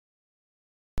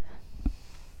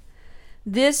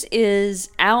This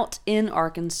is Out in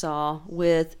Arkansas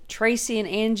with Tracy and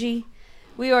Angie.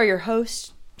 We are your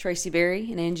hosts, Tracy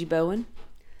Berry and Angie Bowen.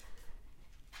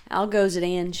 How goes it,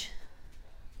 Ange?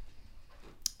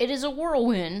 It is a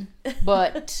whirlwind,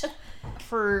 but To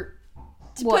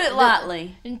put it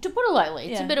lightly. It's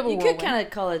a bit of a whirlwind. You could kind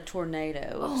of call it a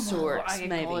tornado of sorts, I could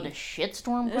maybe. call it a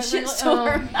shitstorm. A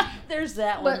shitstorm. There's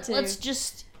that one, but too.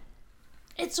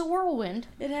 It's a whirlwind.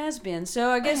 It has been. So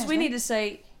I guess we need to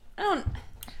say, I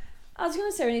was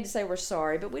going to say we need to say we're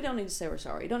sorry, but we don't need to say we're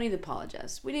sorry. We don't need to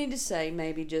apologize. We need to say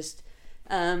maybe just,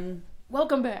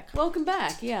 welcome back. Welcome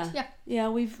back, yeah. Yeah. Yeah,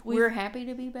 we're happy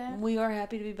to be back. We are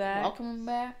happy to be back. Welcome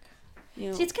back.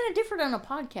 You know, See, it's kind of different on a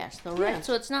podcast, though, right? Yeah.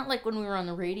 So it's not like when we were on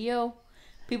the radio.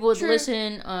 People would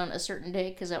listen on a certain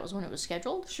day because that was when it was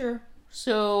scheduled. Sure.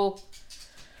 So,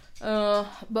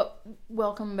 but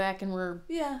welcome back, and we're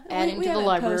adding we to the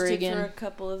library posted again for a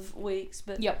couple of weeks,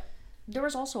 but Yep. There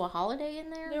was also a holiday in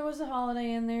there. there was a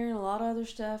holiday in there and a lot of other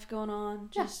stuff going on.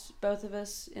 Just both of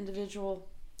us, individual,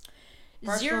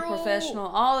 personal, professional,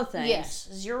 all the things. Yes,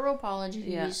 zero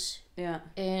apologies. Yeah.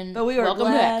 And But we are welcome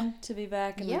glad back. to be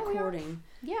back and Yeah, we are. recording.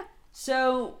 Yeah.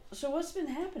 So what's been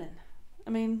happening? I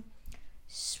mean,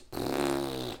 So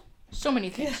many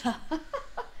things.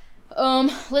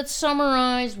 Let's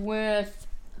summarize with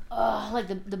like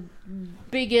the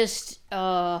biggest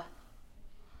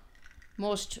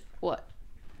most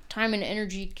time and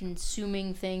energy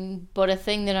consuming thing, but a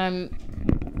thing that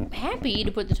I'm happy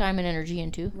to put the time and energy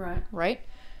into. Right?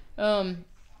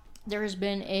 There has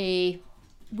been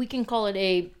we can call it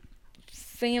a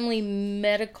family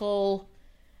medical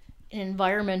and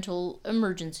environmental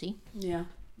emergency. Yeah.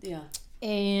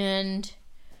 And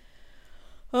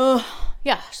so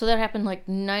that happened like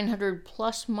 900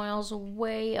 plus miles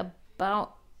away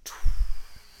about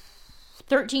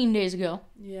 13 days ago.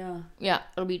 Yeah. Yeah,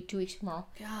 it'll be 2 weeks tomorrow.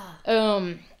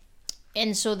 God.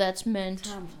 And so that's meant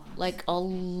Time flies. like a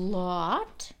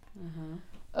lot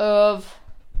of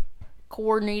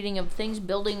coordinating of things,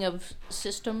 building of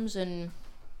systems, and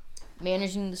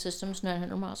managing the systems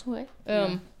 900 miles away.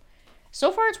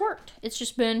 So far it's worked. It's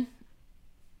just been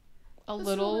a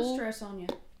little stress on you.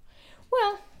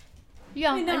 Well,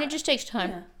 yeah, I mean, and it just takes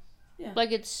time. Yeah.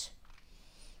 Like it's,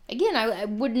 again,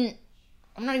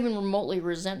 I'm not even remotely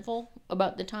resentful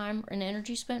about the time and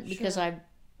energy spent because I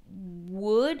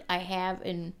have,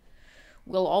 and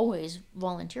will always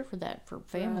volunteer for that for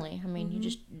family. Right. I mean, you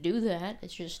just do that.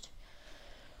 It's just,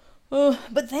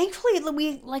 but thankfully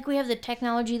we have the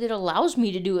technology that allows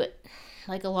me to do it.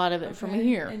 Like a lot of it from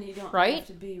here, and you don't right? have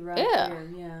to be right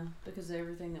there, because of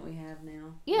everything that we have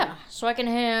now. Yeah, so I can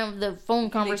have the phone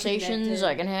be conversations, connected.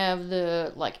 I can have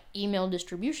the email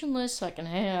distribution lists, I can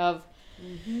have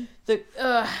the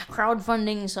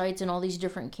crowdfunding sites and all these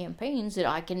different campaigns that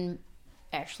I can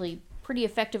actually pretty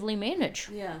effectively manage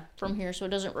from here, so it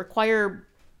doesn't require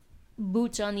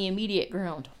boots on the immediate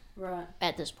ground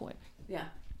at this point. Yeah.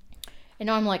 And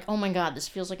now I'm like, oh my god, this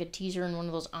feels like a teaser in one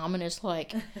of those ominous,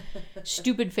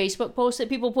 stupid Facebook posts that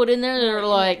people put in there that are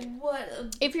like,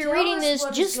 if you're reading this,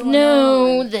 just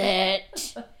know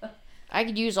that I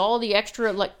could use all the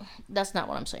extra, that's not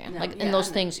what I'm saying. And those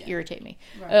things irritate me.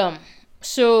 Right.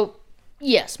 So,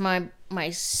 yes, my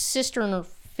sister and her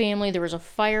family, there was a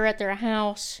fire at their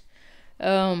house.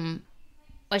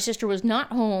 My sister was not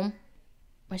home.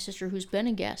 My sister, who's been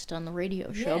a guest on the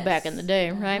radio show back in the day,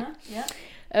 right?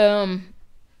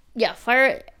 Yeah.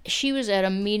 Fire. She was at a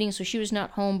meeting, so she was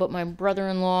not home, but my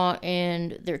brother-in-law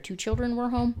and their 2 children were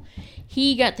home.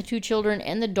 He got the 2 children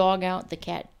and the dog out. The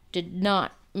cat did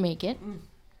not make it.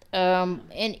 And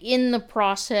in the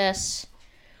process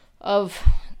of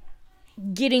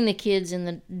getting the kids and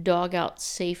the dog out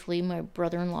safely, my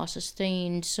brother-in-law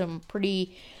sustained some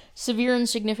pretty severe and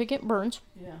significant burns.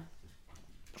 Yeah.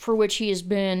 For which he has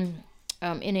been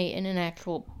in an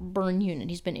actual burn unit.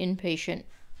 He's been inpatient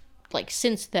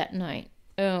since that night,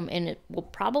 and it will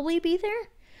probably be there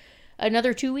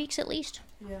another 2 weeks at least.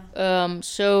 Yeah.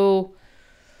 So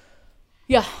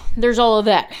yeah, there's all of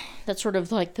that. That's sort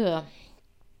of like that's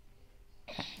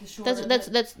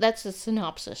the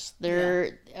synopsis.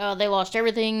 They lost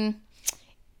everything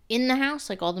in the house,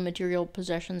 like all the material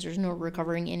possessions. There's no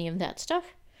recovering any of that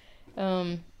stuff.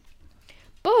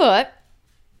 But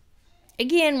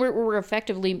again, we're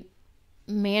effectively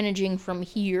managing from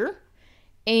here,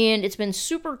 and it's been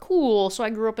super cool. So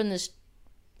I grew up in this,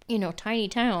 tiny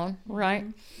town, right?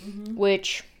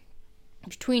 Which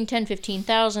between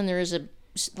 10,000-15,000, there is a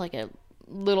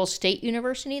little state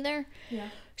university there. Yeah.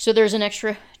 So there's an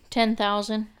extra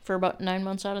 10,000 for about 9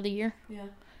 months out of the year. Yeah.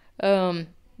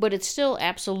 But it's still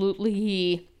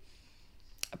absolutely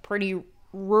a pretty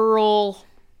rural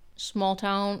small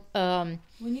town.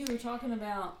 When you were talking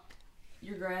about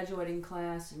your graduating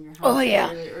class and your high Oh, school,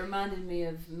 yeah. it reminded me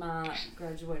of my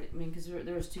graduating. I mean, because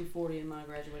there was 240 in my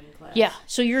graduating class. Yeah,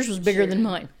 so yours was bigger than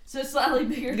mine. So slightly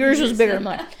bigger. Yours was bigger than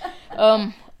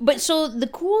mine. But so the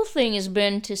cool thing has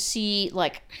been to see,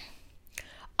 like,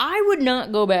 I would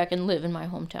not go back and live in my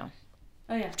hometown.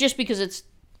 Oh, yeah. Just because it's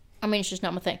just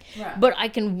not my thing. Right. But I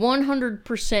can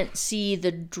 100% see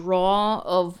the draw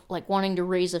of, like, wanting to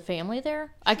raise a family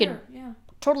there. I could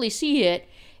totally see it.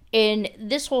 And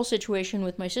this whole situation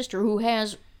with my sister, who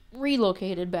has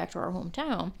relocated back to our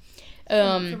hometown.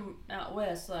 From out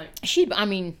west, like...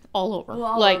 all over. Well,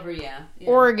 all like, over, yeah.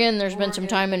 Oregon, there's been some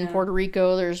time in Puerto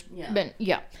Rico. There's been,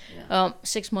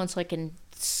 6 months, like, in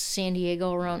San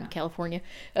Diego, around California.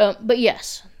 But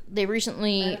yes, they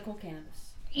recently... Medical cannabis.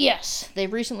 Yes,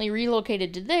 they've recently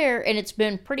relocated to there, and it's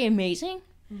been pretty amazing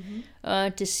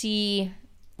to see,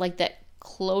 like, that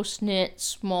close-knit,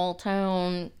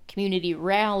 small-town community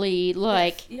rally.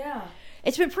 Like,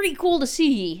 it's been pretty cool to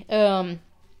see.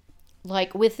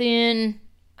 Like, within,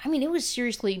 it was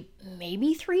seriously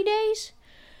maybe 3 days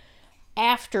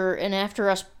after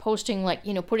us posting, like,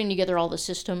 putting together all the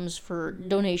systems for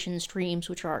donation streams,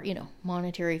 which are,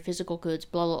 monetary, physical goods,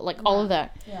 blah, blah, like, all of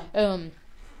that. Yeah.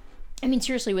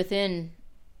 Seriously, within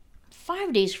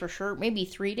 5 days for sure, maybe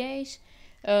 3 days,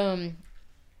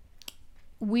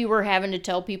 we were having to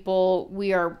tell people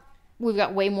we've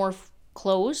got way more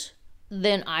clothes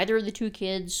than either of the two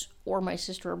kids or my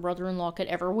sister or brother-in-law could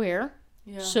ever wear.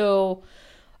 Yeah. So,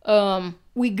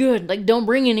 we good. Like, don't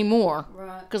bring any more.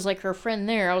 Right. Because, like, her friend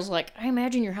there, I was like, I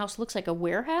imagine your house looks like a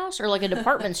warehouse or like a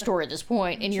department store at this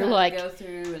point. And you're like... go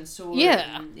through and sort.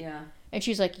 Yeah. And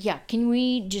she's like, yeah, can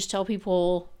we just tell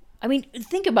people...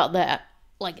 think about that.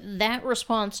 Like, that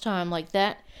response time, like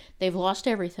that, they've lost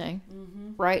everything,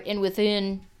 right? And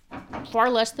within far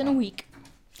less than a week,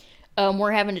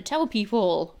 we're having to tell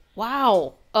people,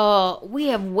 wow, we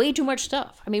have way too much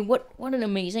stuff. What an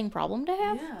amazing problem to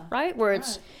have, right? Where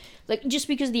it's, like, just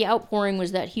because the outpouring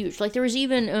was that huge. Like, there was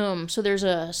even, so there's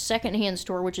a secondhand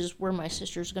store, which is where my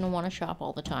sister's going to want to shop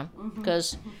all the time,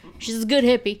 because she's a good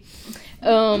hippie,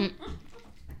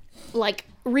 like,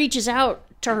 reaches out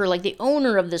to her, like, the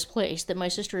owner of this place that my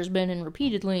sister has been in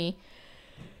repeatedly,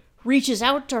 reaches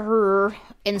out to her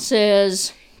and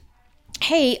says,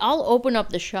 hey, I'll open up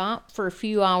the shop for a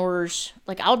few hours.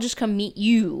 Like, I'll just come meet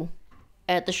you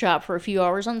at the shop for a few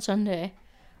hours on Sunday.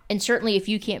 And certainly if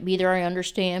you can't be there, I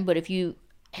understand. But if you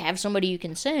have somebody you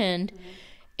can send,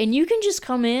 and you can just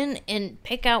come in and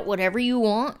pick out whatever you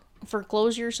want for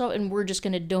clothes yourself, and we're just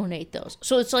going to donate those.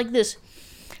 So it's like this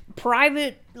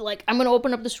private, like, I'm going to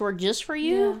open up the store just for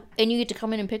you, and you get to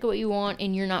come in and pick what you want,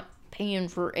 and you're not paying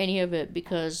for any of it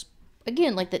because,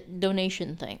 again, like the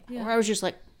donation thing. Where I was just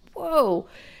like, whoa.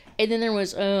 And then there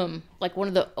was, like, one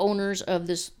of the owners of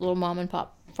this little mom and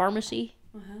pop pharmacy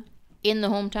in the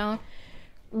hometown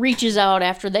reaches out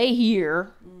after they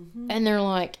hear, and they're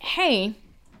like, hey,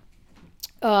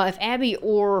 if Abby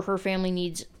or her family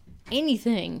needs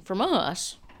anything from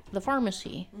us, the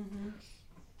pharmacy,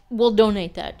 we'll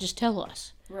donate that. Just tell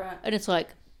us. Right. And it's like,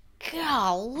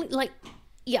 golly, like,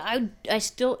 yeah, I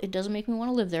still, it doesn't make me want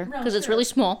to live there because it's really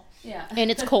small. Yeah. And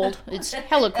it's cold. It's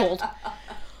hella cold.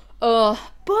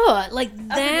 But, like,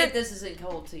 that... I forget this isn't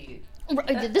cold to you.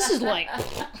 This is, like...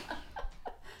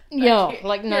 Yeah,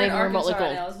 like, not even remotely cold.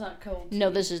 Right now, it's not cold. No,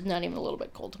 this is not even a little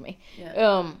bit cold to me.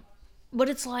 Yeah. But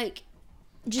it's, like,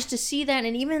 just to see that,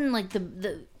 and even, like,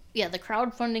 the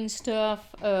crowdfunding stuff,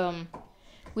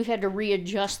 we've had to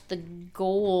readjust the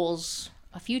goals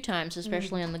a few times,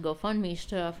 especially on the GoFundMe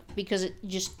stuff, because it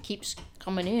just keeps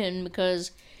coming in,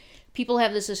 because people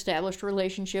have this established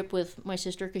relationship with my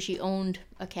sister because she owned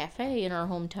a cafe in our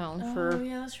hometown for... Oh,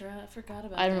 yeah, that's right. I forgot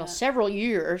about that. I don't know, several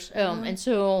years. And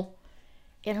so,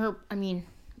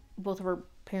 both of her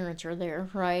parents are there,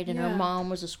 right? And her mom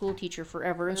was a school teacher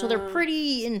forever. And so they're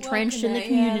pretty entrenched in the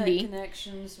community. Yeah,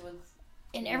 connections with...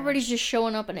 And everybody's just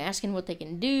showing up and asking what they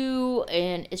can do.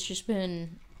 And it's just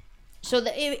been... So,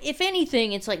 if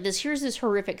anything, it's like this, here's this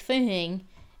horrific thing.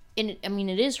 And,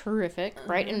 it is horrific,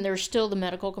 right? And there's still the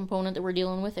medical component that we're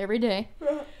dealing with every day.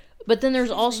 But then there's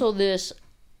also this...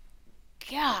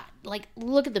 God, like,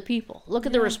 look at the people. Look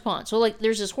at the response. So, like,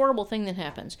 there's this horrible thing that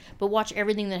happens. But watch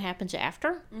everything that happens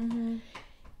after.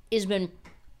 Has been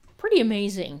pretty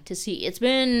amazing to see. It's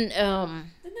been...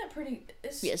 Isn't that pretty...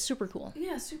 It's super cool.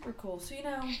 Yeah, super cool. So,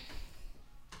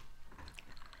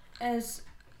 as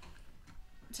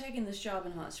taking this job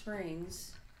in Hot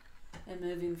Springs and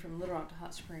moving from Little Rock to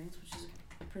Hot Springs, which is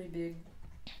a pretty big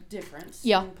difference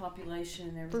in population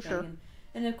and everything. For sure.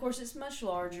 And of course, it's much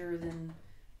larger than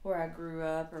where I grew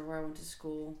up or where I went to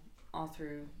school. all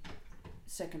through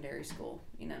secondary school,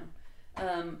 you know.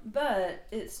 But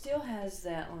it still has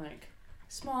that like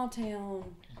small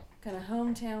town kind of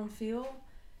hometown feel,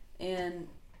 and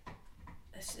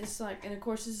it's like, and of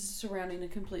course this is surrounding a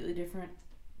completely different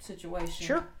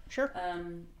situation. Sure.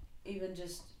 Even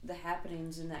just the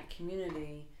happenings in that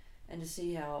community, and to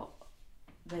see how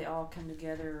they all come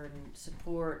together and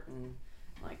support and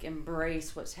like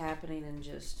embrace what's happening, and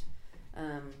just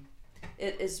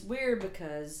it's weird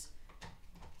because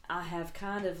I have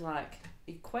kind of like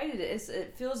equated it.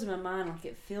 It feels in my mind like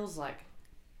it feels like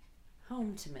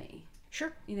home to me.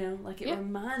 Sure. You know, like it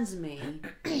reminds me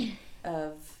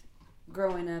of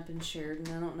growing up in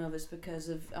Sheridan. I don't know if it's because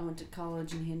I went to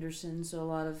college in Henderson, so a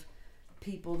lot of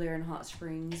people there in Hot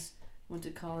Springs went to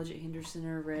college at Henderson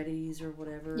or Reddy's or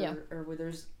whatever, or where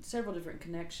there's several different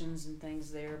connections and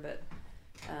things there, but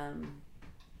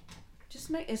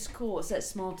it's cool. It's that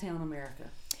small town America.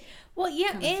 Well,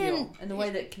 yeah, kind of feel, and the way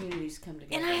that communities come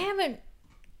together. And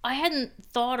I hadn't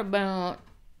thought about,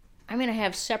 I mean, I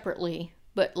have separately,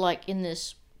 but like in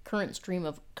this current stream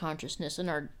of consciousness in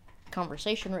our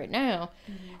conversation right now.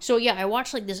 Mm-hmm. So yeah, I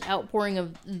watched like this outpouring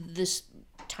of this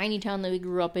tiny town that we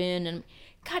grew up in, and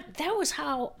God, that was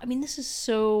how, I mean, this is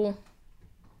so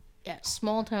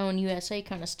small town USA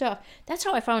kind of stuff. That's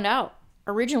how I found out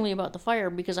originally about the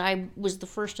fire, because I was the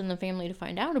first in the family to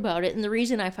find out about it. And the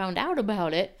reason I found out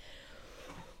about it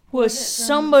was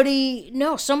somebody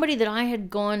that I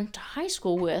had gone to high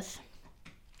school with.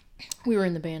 We were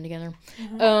in the band together.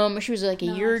 Mm-hmm. She was like a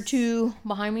year or two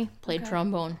behind me. Played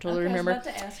trombone. Totally remember. I was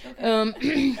about to ask.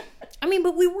 Okay. I mean,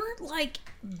 but we weren't like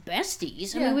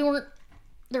besties. I mean, we weren't.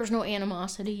 There was no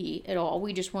animosity at all.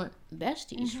 We just weren't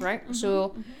besties, right? Mm-hmm,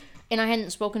 so, and I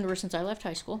hadn't spoken to her since I left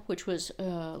high school, which was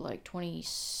like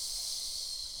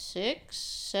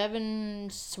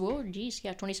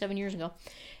 27 years ago.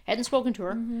 Hadn't spoken to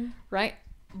her, right?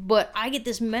 But I get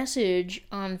this message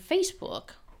on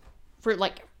Facebook for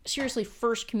like seriously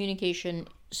first communication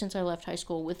since I left high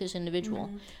school with this individual.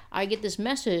 Mm-hmm. I get this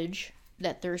message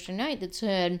that Thursday night that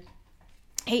said,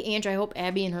 "Hey, Ange, I hope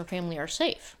Abby and her family are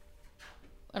safe."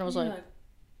 And I was like,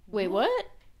 wait, what?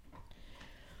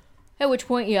 At which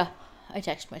point, I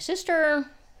text my sister,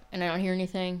 and I don't hear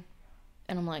anything.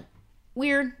 And I'm like,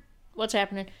 weird, what's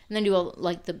happening? And then do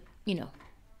the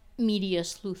media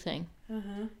sleuth thing.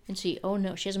 Uh-huh. And see, oh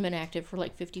no, she hasn't been active for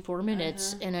like 54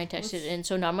 minutes. Uh-huh. And I texted, and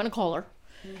so now I'm going to call her.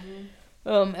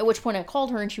 Mm-hmm. At which point I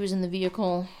called her, and she was in the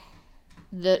vehicle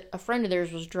that a friend of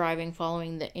theirs was driving,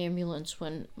 following the ambulance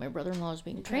when my brother-in-law was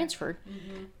being transferred.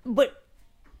 Mm-hmm. But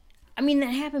I mean, that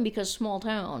happened because small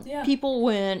town. Yeah. People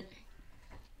went,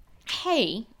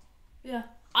 hey,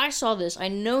 I saw this. I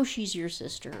know she's your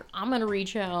sister. I'm going to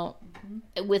reach out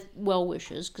with well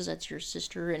wishes, because that's your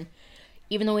sister. And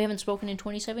even though we haven't spoken in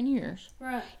 27 years.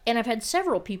 Right. And I've had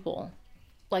several people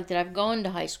like that I've gone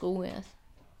to high school with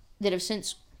that have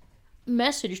since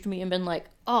messaged me and been like,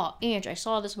 oh, Ange, I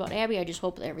saw this about Abby. I just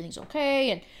hope that everything's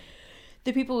okay. And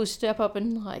the people who step up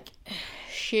and like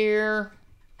share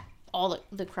all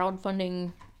the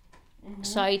crowdfunding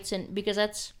sites, and because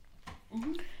that's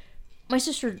my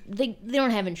sister, they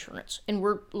don't have insurance, and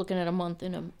we're looking at a month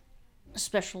in a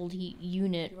specialty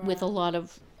unit with a lot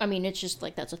of, I mean, it's just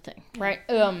like, that's a thing, right?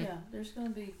 There's gonna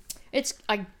be, it's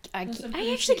I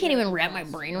actually can't even wrap my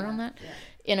brain around that,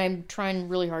 and I'm trying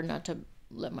really hard not to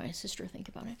let my sister think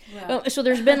about it. So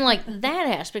there's been like that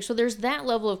aspect, so there's that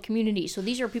level of community. So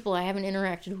these are people I haven't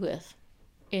interacted with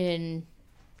in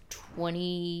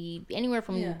anywhere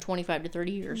from 25 to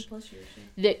 30 years,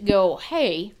 that go,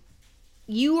 hey,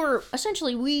 you were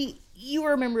essentially, you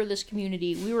were a member of this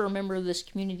community, we were a member of this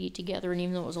community together, and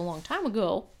even though it was a long time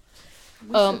ago,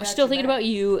 still thinking about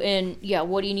you, and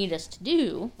what do you need us to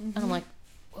do? And I'm like,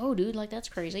 whoa, dude, like, that's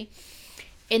crazy.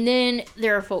 And then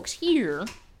there are folks here,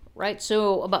 right?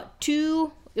 So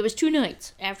it was 2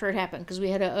 nights after it happened, because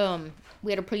we had a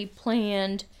pretty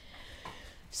planned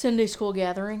Sunday school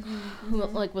gathering,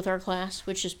 like with our class,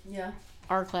 which is,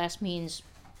 our class means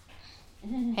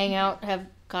hang out, have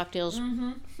cocktails,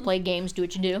 play games, do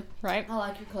what you do, right? I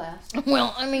like your class.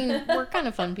 Well, I mean, we're kind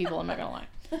of fun people, I'm not gonna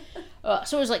lie.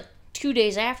 So it was like 2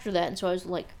 days after that, and so I was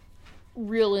like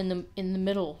real in the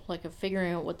middle, like, of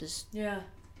figuring out what this. I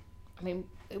mean,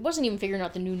 it wasn't even figuring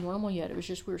out the new normal yet. It was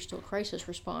just we were still crisis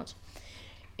response,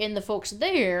 and the folks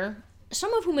there,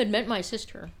 some of whom had met my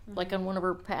sister, like on one of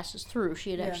her passes through.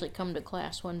 She had actually come to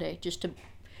class one day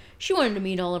she wanted to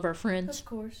meet all of our friends. Of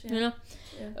course, you know?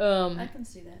 Yeah. I can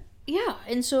see that. Yeah,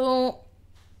 and so,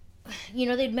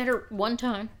 they'd met her one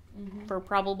time for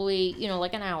probably,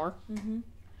 like an hour. Mm-hmm.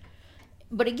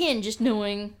 But again, just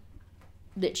knowing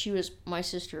that she was my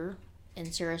sister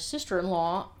and Sarah's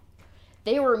sister-in-law,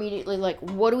 they were immediately like,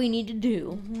 what do we need to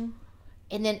do?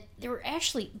 And then there were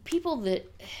actually people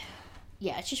that,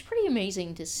 yeah, it's just pretty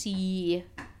amazing to see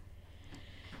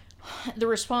the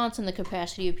response and the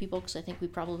capacity of people, because I think we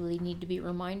probably need to be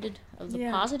reminded of the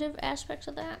positive aspects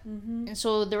of that. And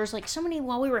so there was like somebody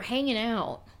while we were hanging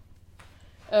out,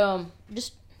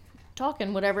 just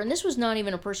talking, whatever, and this was not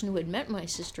even a person who had met my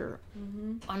sister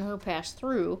on her pass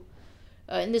through,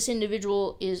 and this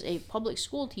individual is a public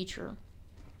school teacher,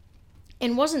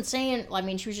 and wasn't saying, I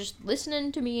mean, she was just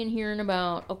listening to me and hearing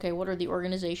about, okay, what are the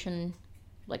organization,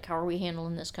 like, how are we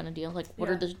handling this kind of deal, like, what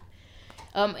are the,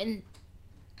 and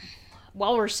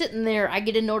while we're sitting there, I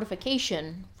get a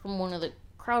notification from one of the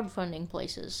crowdfunding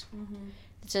places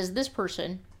that says this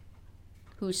person,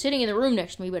 who's sitting in the room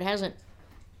next to me but hasn't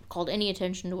called any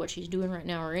attention to what she's doing right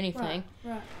now or anything,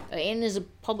 and is a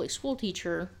public school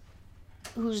teacher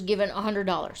who's given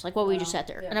 $100, like what we just sat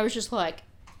there. And I was just like,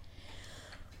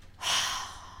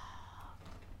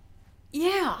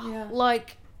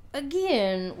 like,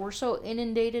 again, we're so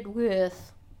inundated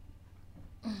with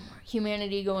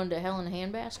humanity going to hell in a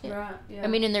handbasket. I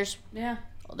mean, and there's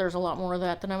a lot more of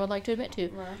that than I would like to admit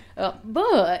to.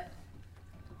 But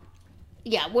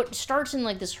yeah, what starts in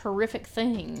like this horrific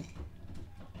thing,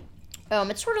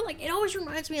 it's sort of like, it always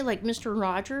reminds me of like Mr.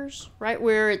 Rogers, right?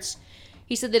 Where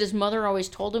he said that his mother always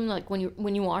told him, like, when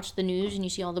you watch the news and you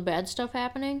see all the bad stuff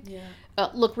happening,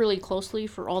 look really closely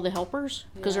for all the helpers,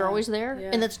 because they're always there.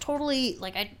 And that's totally,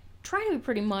 like, I try to be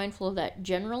pretty mindful of that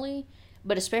generally,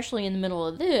 but especially in the middle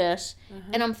of this.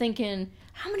 And I'm thinking,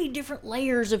 how many different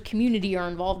layers of community are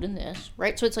involved in this,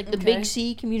 right? So it's like the big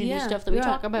C community stuff that we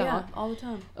talk about. all the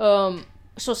time.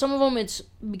 So some of them it's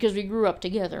because we grew up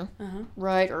together,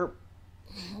 right? Or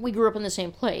we grew up in the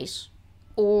same place,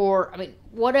 or, I mean,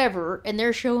 whatever, and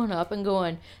they're showing up and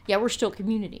going, yeah, we're still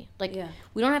community. Like,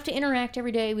 we don't have to interact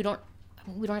every day. We don't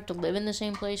have to live in the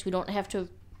same place. We don't have to have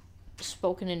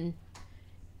spoken in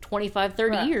 25,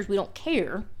 30 years. We don't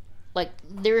care. Like,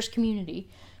 there's community.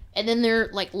 And then there are,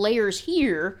 like, layers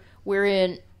here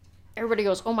wherein everybody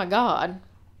goes, oh my God,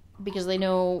 because they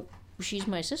know she's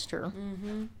my sister.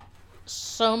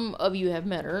 Some of you have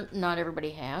met her. Not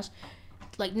everybody has.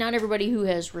 Like, not everybody who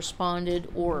has responded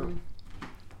or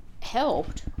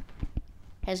helped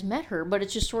has met her, but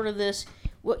it's just sort of this,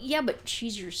 well, yeah, but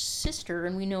she's your sister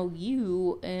and we know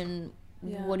you, and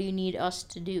what do you need us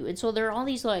to do? And so there are all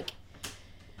these, like,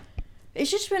 it's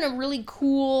just been a really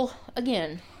cool,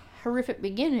 again, horrific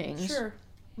beginnings,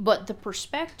 but the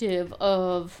perspective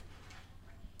of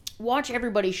watch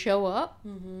everybody show up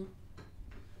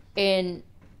and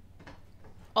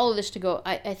all of this to go,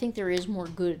 I think there is more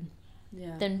good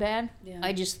than bad.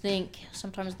 I just think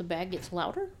sometimes the bad gets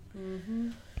louder.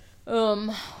 I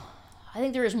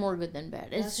think there is more good than bad.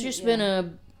 It's just been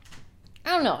I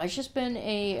don't know, it's just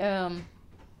been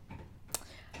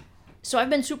so I've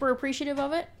been super appreciative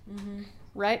of it,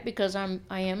 right? Because I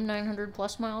am 900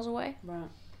 plus miles away.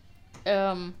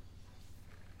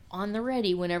 On the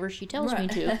ready whenever she tells me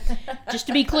to. Just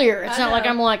to be clear, it's not like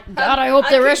I'm like, God, I hope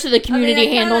the rest of the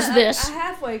community handles this. I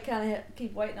halfway kind of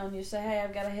keep waiting on you to say, hey,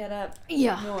 I've got to head up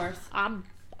north.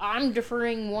 I'm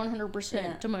deferring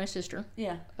 100% to my sister.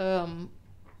 Yeah,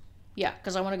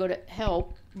 because I want to go to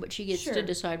help, but she gets to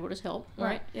decide what is help,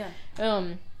 right?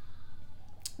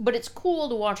 But it's cool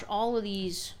to watch all of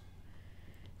these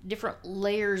different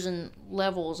layers and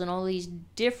levels and all the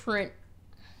different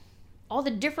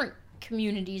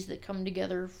communities that come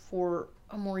together for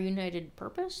a more united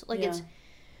purpose. Like and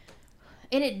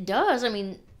it does, I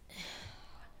mean,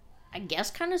 I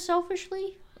guess kind of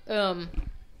selfishly,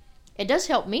 it does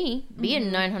help me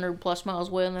being 900 plus miles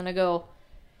away, and then I go,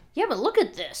 yeah, but look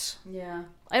at this.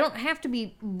 I don't have to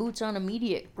be boots on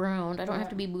immediate ground. I don't have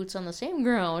to be boots on the same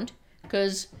ground,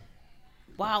 because,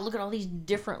 wow, look at all these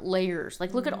different layers.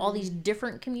 Like, look at all these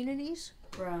different communities.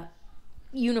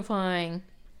 Unifying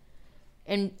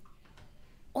and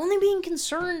only being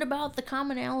concerned about the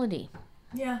commonality.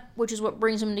 Which is what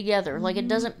brings them together. Like, it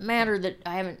doesn't matter that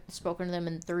I haven't spoken to them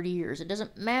in 30 years. It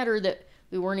doesn't matter that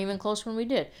we weren't even close when we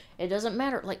did. It doesn't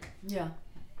matter. Like,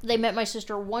 they met my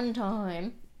sister one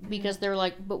time because they're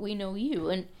like, but we know you.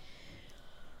 And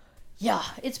yeah,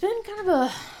 it's been kind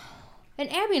of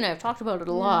and Abby and I have talked about it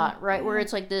a lot, right? Where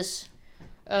it's like this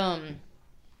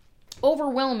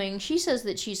overwhelming. She says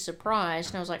that she's surprised,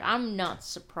 and I was like, I'm not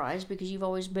surprised, because you've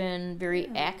always been very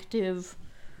active,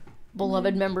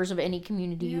 beloved members of any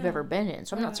community you've ever been in,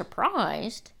 so I'm not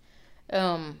surprised.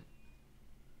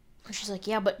 She's like,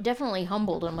 yeah, but definitely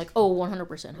humbled. I'm like, oh,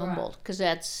 100% humbled, because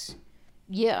that's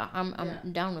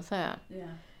I'm down with that.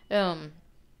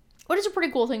 But it's a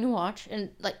pretty cool thing to watch,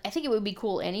 and like, I think it would be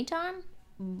cool anytime,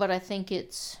 but I think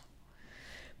it's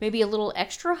maybe a little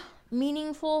extra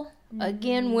meaningful.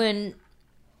 Again, when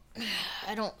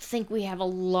I don't think we have a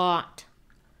lot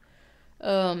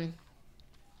of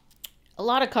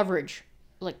coverage.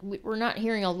 Like, we're not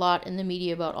hearing a lot in the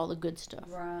media about all the good stuff.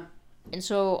 Right. And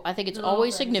so I think it's The little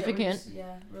always things that we significant. just,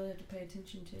 really have to pay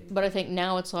attention to. But I think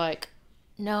now it's like,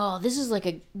 no, this is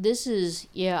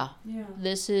Yeah.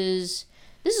 this is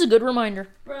a good reminder.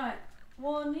 Right.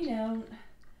 Well, and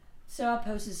so I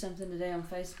posted something today on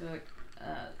Facebook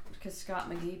because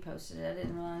Scott McGee posted it. I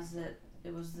didn't realize that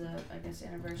it was the, I guess,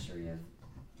 anniversary of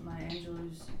Maya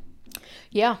Angelou's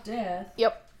death.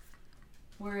 Yep.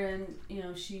 Wherein,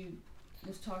 she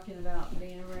was talking about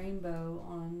being a rainbow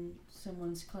on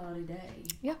someone's cloudy day.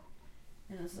 Yeah.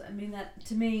 And it was, that,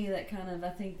 to me, that kind of, I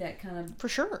think that kind of For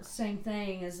sure. same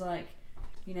thing is like,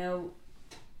 we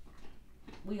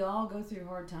all go through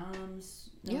hard times.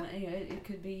 Yeah. It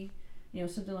could be,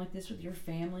 something like this with your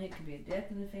family. It could be a death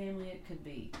in the family. It could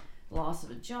be loss of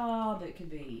a job. It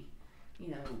could be,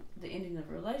 the ending of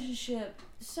a relationship.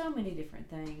 So many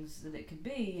different things that it could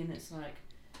be. And it's like,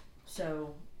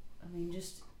 so,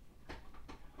 just,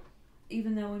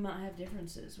 even though we might have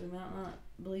differences, we might not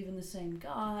believe in the same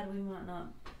God. We might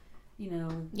not,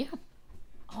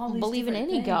 all these believe in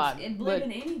any things, God. And believe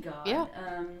in any God. Yeah.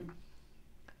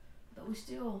 But we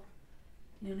still,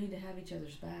 need to have each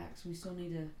other's backs. We still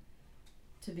need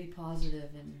to be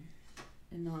positive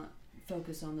and not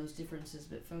focus on those differences,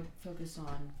 but focus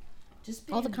on just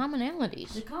being, all the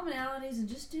commonalities. and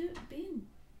just being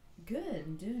good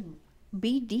and doing.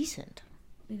 Be decent.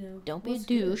 Don't be a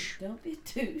douche. Good. Don't be a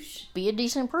douche. Be a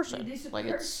decent person. Be a decent like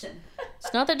person.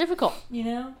 It's not that difficult.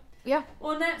 Yeah.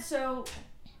 Well, so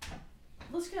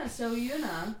you and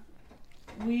I,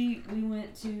 we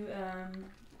went to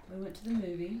the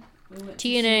movie. We went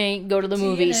TNA, go to the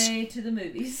movies. TNA to the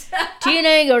movies.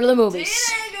 TNA, go to the movies.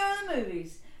 TNA, go to the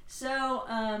movies. So,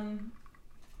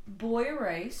 Boy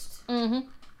Erased.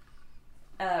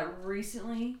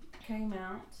 Recently came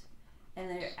out, and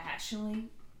they're actually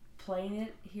playing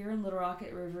it here in Little Rock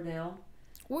at Riverdale.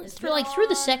 We're through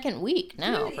the second week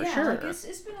now, for sure. Like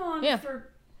it's been on for,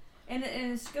 and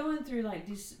it's going through like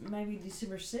maybe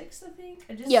December 6th, I think.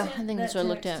 I think that's what I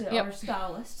looked at. To our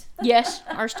stylist. Yes,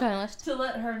 our stylist. To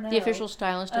let her know. The official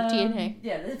stylist of TNA.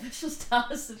 Yeah, the official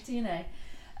stylist of TNA.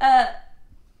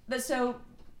 But so,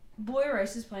 Boy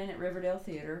Erased is playing at Riverdale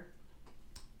Theater.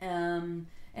 And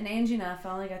Angie and I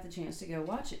finally got the chance to go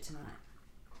watch it tonight.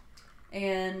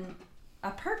 And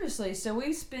so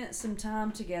we spent some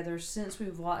time together since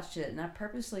we've watched it, and I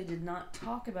purposely did not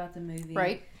talk about the movie.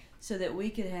 Right. So that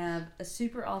we could have a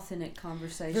super authentic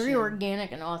conversation. Very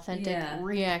organic and authentic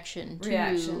reaction to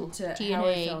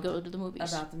TNA go to the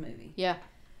movies. About the movie. Yeah.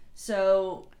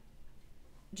 So,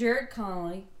 Jared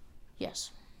Connolly.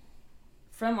 Yes.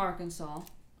 From Arkansas. I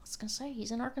was going to say,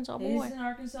 he's an Arkansas boy. He's an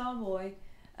Arkansas boy.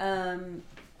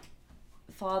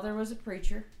 Father was a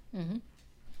preacher. Mm-hmm.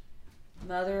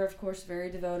 Mother, of course,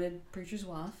 very devoted preacher's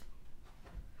wife.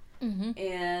 Mm-hmm.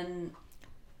 And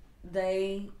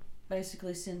they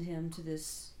basically send him to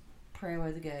this Pray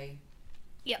Away the Gay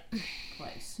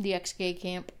place. The ex-gay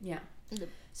camp. Yeah.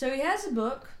 So he has a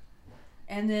book,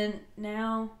 and then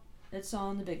now it's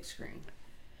on the big screen.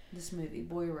 This movie,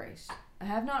 Boy Erased. I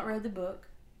have not read the book.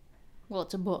 Well,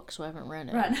 it's a book, so I haven't read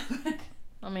it. Right.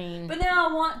 But now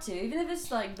I want to, even if it's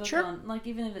like book on, like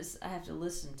even if it's I have to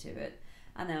listen to it.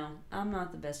 I know I'm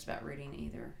not the best about reading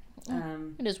either.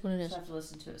 It is what it is. So I have to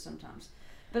listen to it sometimes.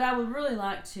 But I would really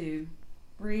like to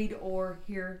read or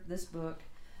hear this book.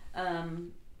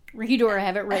 Read or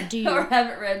have it read to you. Or have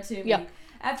it read to me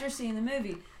after seeing the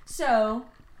movie. So,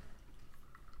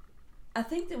 I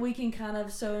think that we can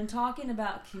in talking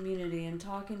about community and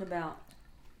talking about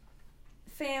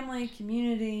family,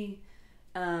 community,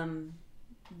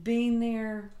 being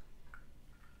there,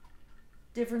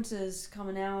 differences,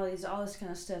 commonalities, all this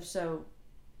kind of stuff. So,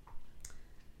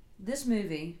 this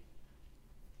movie,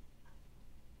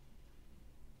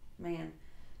 man,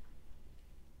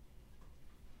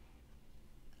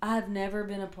 I've never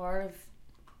been a part of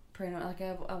praying. Like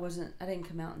I didn't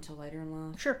come out until later in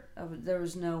life. Sure. There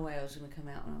was no way I was going to come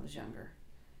out when I was younger.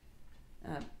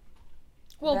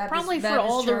 Probably for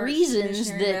all the reasons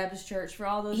that Baptist Church, for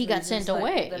all those he got sent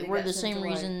away, were the same away.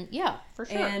 reason. Yeah, for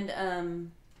sure. And I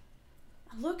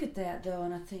look at that though,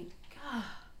 and I think, God,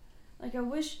 like I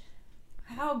wish,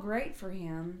 how great for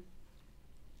him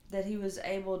that he was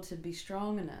able to be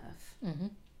strong enough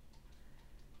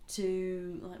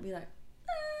to be like,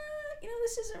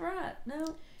 this isn't right.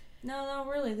 No,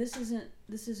 really, this isn't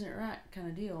right, kind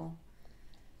of deal.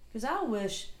 Because I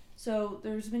wish. So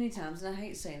there's many times, and I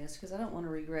hate saying this because I don't want to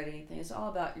regret anything. It's all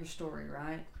about your story,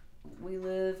 right? we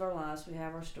live our lives, we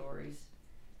have our stories.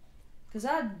 Because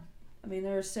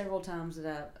there are several times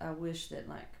that I wish that,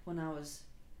 like, when I was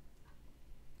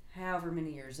however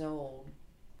many years old,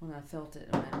 when I felt it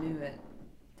and I knew it,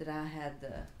 that I had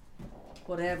the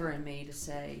whatever in me to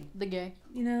say. The gay.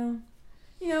 No,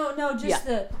 just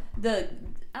the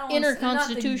I don't inner want to,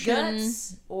 constitution, not the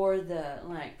guts or the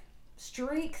like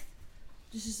strength.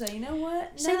 Just to say, you know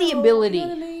what? Say the ability. You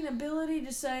know what I mean? Ability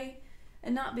to say,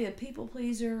 and not be a people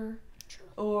pleaser, Sure.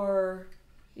 or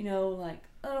like,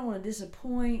 I don't want to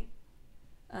disappoint,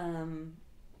 kind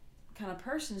of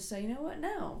person to say, you know what?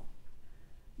 No,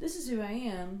 this is who I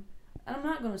am, and I'm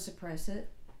not going to suppress it,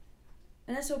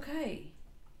 and that's okay.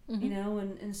 Mm-hmm.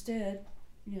 And instead,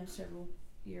 several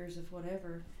years of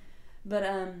whatever, but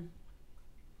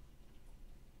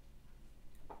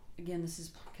again, this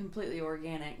is completely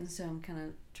organic, and so I'm kind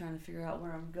of trying to figure out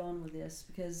where I'm going with this,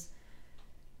 because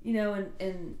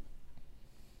and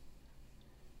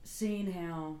seeing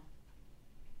how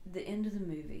the end of the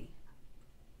movie,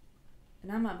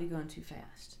 and I might be going too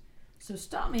fast, so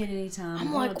stop me at any time.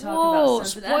 I'm like, talk whoa, about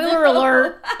spoiler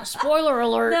alert. Spoiler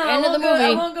alert. No, end of the movie.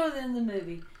 I won't go to the end of the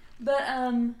movie. But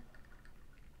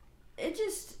it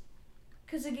just,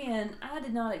 because again, I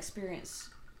did not experience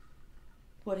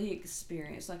what he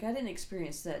experienced. Like, I didn't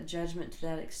experience that judgment to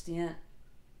that extent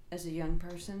as a young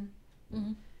person.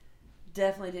 Mm-hmm.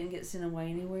 Definitely didn't get sent away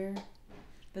anywhere.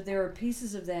 But there were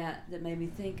pieces of that made me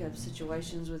think of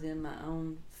situations within my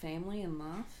own family and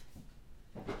life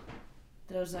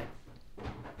that I was like,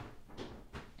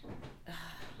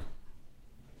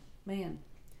 man,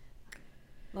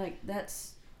 like,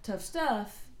 that's tough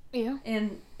stuff. Yeah.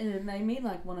 And it made me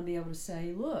like want to be able to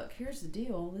say, look, here's the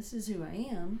deal. This is who I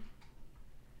am.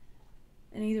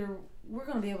 And either we're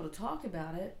going to be able to talk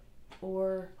about it,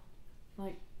 or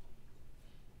like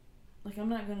I'm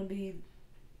not going to be,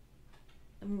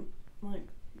 I'm like,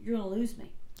 you're going to lose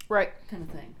me. Right. Kind of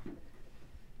thing.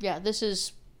 Yeah, this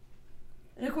is,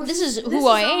 and of course, this is who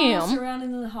I am.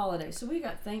 Surrounding the holidays. So we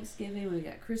got Thanksgiving, we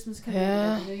got Christmas coming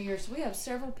up, we got New Year's. So we have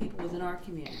several people within our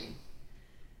community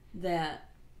that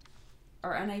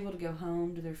are unable to go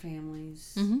home to their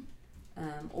families. Mm-hmm.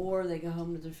 Or they go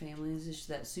home to their families. It's just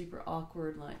that super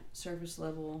awkward, like, surface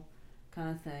level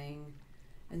kind of thing.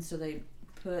 And so they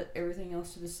put everything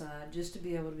else to the side just to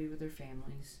be able to be with their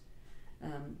families.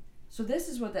 So this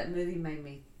is what that movie made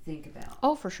me think about.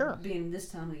 Oh, for sure. Being this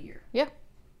time of year. Yeah.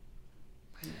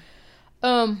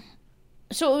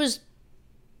 So it was...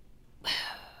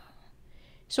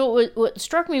 So what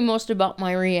struck me most about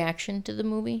my reaction to the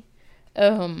movie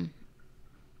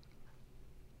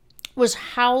was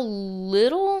how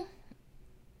little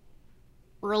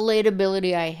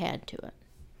relatability I had to it.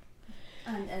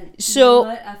 And so, you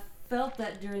know what? I felt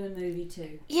that during the movie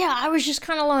too. Yeah, I was just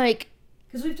kind of like...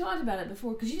 Because we've talked about it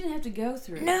before, because you didn't have to go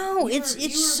through it. No,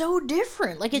 it's so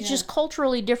different. Like, it's just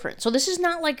culturally different. So this is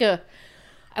not like a...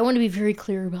 I want to be very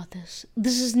clear about this.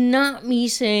 This is not me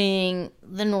saying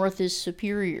the North is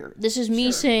superior. This is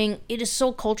me saying it is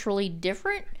so culturally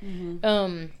different.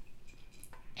 Mm-hmm.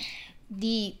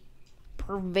 The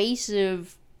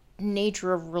pervasive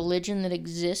nature of religion that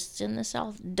exists in the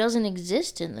South doesn't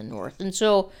exist in the North. And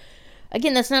so,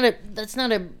 again, it's not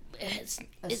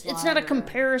a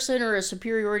comparison or a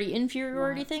superiority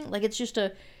inferiority thing. Like, it's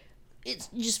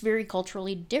just very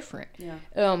culturally different.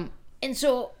 Yeah. And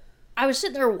so I was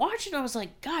sitting there watching, I was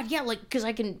like, God, yeah, like, because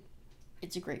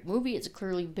it's a great movie, it's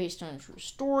clearly based on a true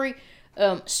story.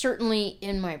 Certainly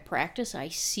in my practice, I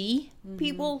see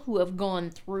people who have gone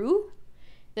through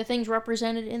the things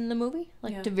represented in the movie,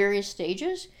 like, to various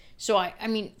stages. So, I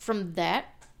mean, from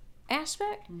that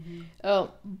aspect,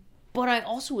 but I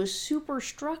also was super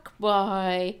struck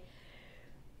by,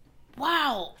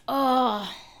 wow,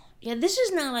 this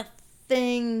is not a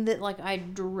thing that, like, I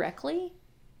directly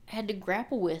had to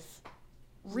grapple with,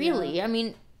 really. Yeah. I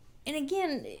mean, and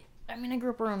again, I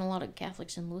grew up around a lot of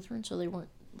Catholics and Lutherans, so they weren't,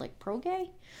 like, pro-gay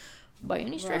by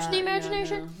any stretch of the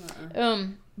imagination. No.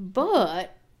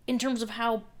 But in terms of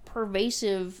how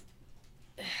pervasive,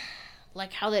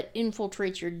 like, how that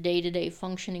infiltrates your day-to-day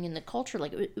functioning in the culture,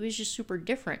 like, it was just super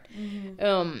different.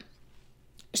 Mm-hmm.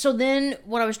 So then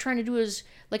what I was trying to do is,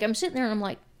 like, I'm sitting there and I'm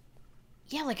like,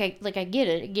 yeah, like I get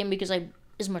it, again, because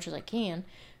as much as I can,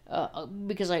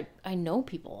 because I know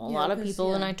people, a lot of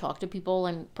people, and I talk to people,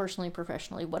 and personally,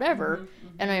 professionally, whatever,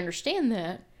 and I understand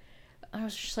that. I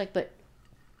was just like, but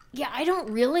yeah, I don't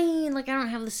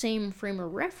have the same frame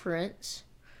of reference.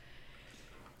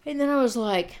 And then I was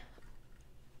like,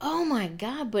 oh my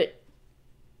God, but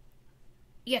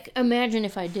yeah, imagine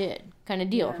if I did, kind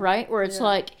of deal, right? Where it's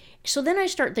like, so then I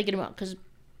start thinking about, because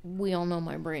we all know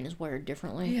my brain is wired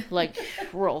differently. Like,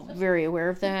 we're all very aware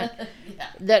of that.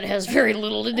 That has very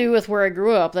little to do with where I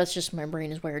grew up. That's just my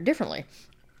brain is wired differently.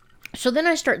 So then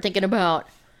I start thinking about,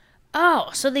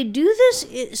 so they do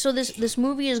this. So this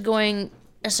movie is going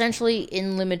essentially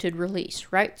in limited release,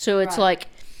 right? So it's like,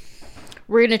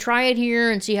 we're going to try it here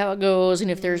and see how it goes.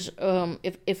 And if there's,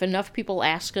 if enough people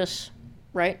ask us,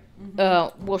 right,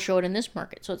 we'll show it in this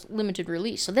market. So it's limited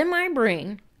release. So then my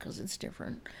brain, because it's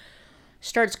different,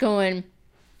 starts going,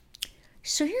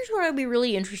 so here's what I'd be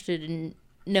really interested in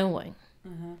knowing.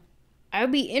 I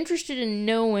would be interested in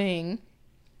knowing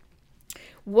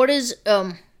what is,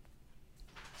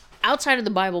 outside of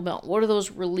the Bible Belt, what do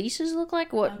those releases look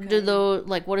like? What do those,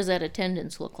 like, what does that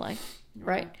attendance look like?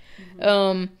 Right?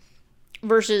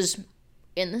 Versus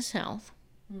in the South,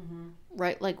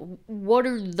 right? Like, what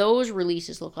do those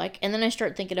releases look like? And then I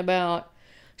start thinking about,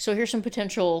 so here's some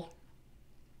potential,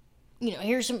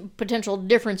 here's some potential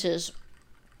differences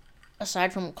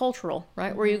aside from cultural,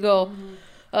 right? Where you go,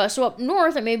 so up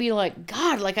north, it may be like,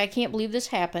 God, like, I can't believe this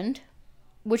happened,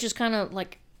 which is kind of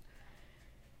like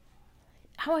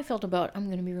how I felt about, I'm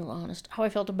going to be real honest, how I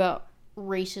felt about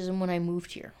racism when I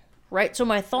moved here, right? So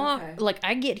my thought, like,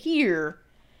 I get here,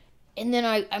 and then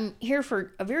I'm here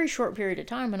for a very short period of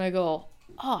time, and I go,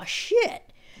 oh, shit.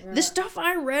 Right. The stuff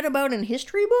I read about in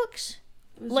history books,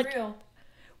 it was like, real.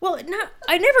 Well,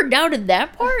 I never doubted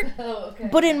that part.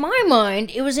 But in my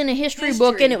mind, it was in a history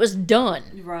book and it was done.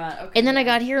 Right. Okay. And then I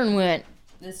got here and went,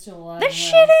 it's still alive. That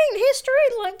shit ain't history.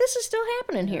 Like, this is still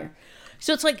happening here.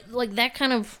 So it's like that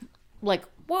kind of, like,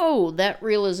 whoa, that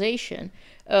realization.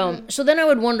 So then I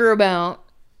would wonder about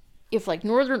if, like,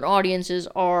 northern audiences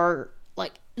are,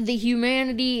 like, the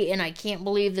humanity, and I can't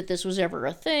believe that this was ever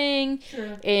a thing.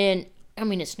 Sure. And, I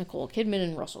mean, it's Nicole Kidman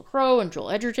and Russell Crowe and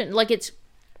Joel Edgerton. Like, it's,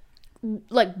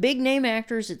 like, big name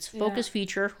actors. It's focus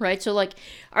feature, right? So, like,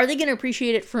 are they going to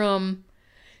appreciate it from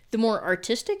the more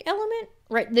artistic element,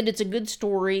 right? That it's a good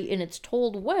story and it's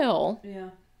told well. Yeah.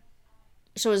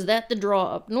 So is that the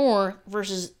draw up north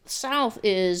versus south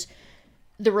is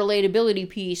the relatability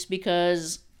piece,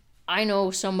 because I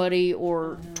know somebody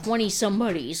or 20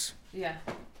 somebodies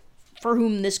for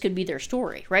whom this could be their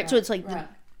story, right? So it's like,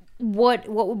 what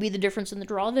would be the difference in the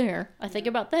draw there? I think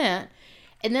about that.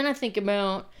 And then I think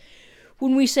about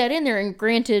when we sat in there, and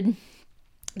granted,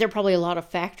 there are probably a lot of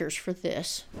factors for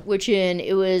this, which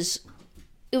it was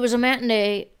a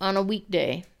matinee on a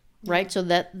weekday, right? So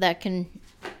that can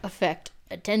affect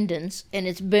attendance, and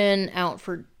it's been out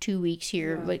for 2 weeks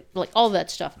here, like all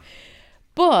that stuff.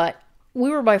 But we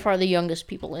were by far the youngest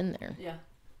people in there. Yeah.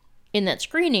 In that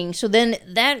screening. So then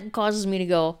that causes me to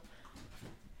go,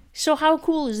 so how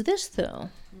cool is this though?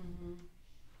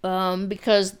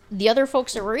 Because the other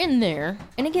folks that were in there,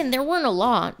 and again, there weren't a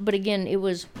lot, but again, it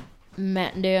was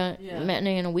matinee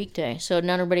and a weekday, so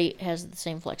not everybody has the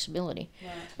same flexibility.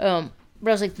 Right. But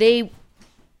I was like, they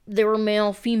were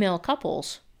male-female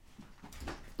couples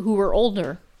who were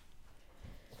older,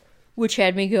 which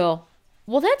had me go,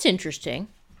 well, that's interesting.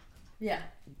 Yeah.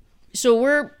 So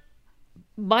we're,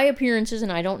 by appearances,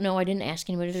 and I don't know, I didn't ask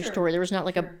anybody their story. There was not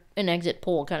like an exit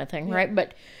poll kind of thing, right?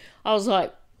 But I was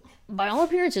like, by all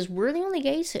appearances, we're the only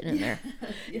gays sitting in there.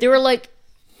 They were like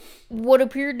what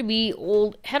appeared to be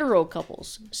old hetero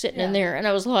couples sitting in there. And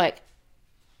I was like,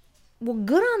 well,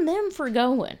 good on them for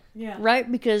going. Yeah. Right?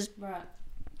 Because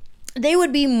they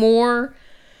would be more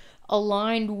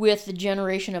aligned with the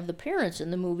generation of the parents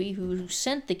in the movie who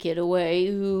sent the kid away,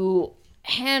 who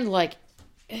had like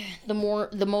the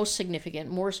most significant,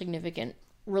 more significant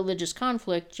religious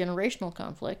conflict, generational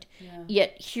conflict. Yeah.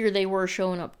 Yet here they were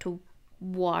showing up to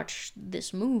watch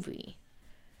this movie,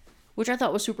 which I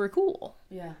thought was super cool.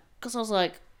 Yeah. Because I was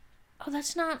like,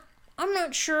 oh, I'm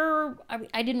not sure.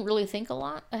 I didn't really think a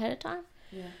lot ahead of time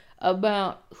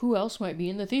about who else might be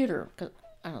in the theater, because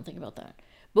I don't think about that.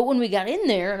 But when we got in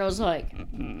there, and I was like,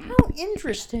 how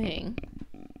interesting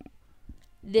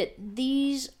that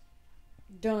these,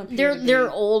 they're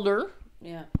older.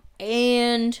 Yeah.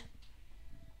 And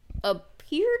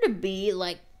appear to be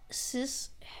like cis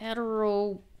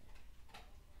hetero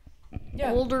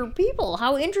older people.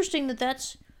 How interesting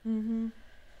that's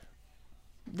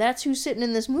that's who's sitting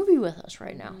in this movie with us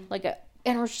right now. Like,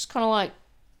 and I was just kind of like,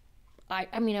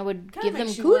 I mean, I would give them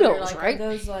kudos, wonder, like, right? Are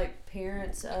those like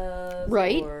parents of,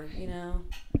 right? Or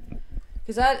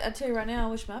because I tell you right now,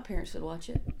 I wish my parents would watch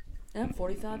it. And I'm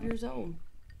 45 years old.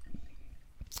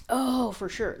 Oh, for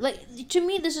sure. Like, to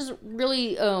me, this is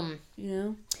really, I'm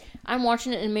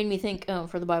watching it and it made me think,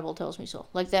 For the Bible Tells Me So.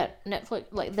 Like that Netflix,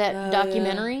 like that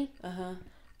documentary that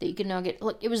you can now get.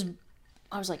 Like,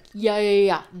 I was like,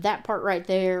 yeah. That part right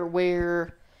there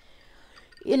where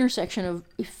intersection of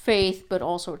faith, but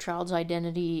also a child's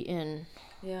identity and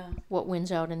Yeah. what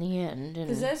wins out in the end.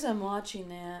 Because And as I'm watching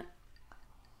that,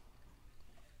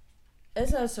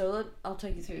 I'll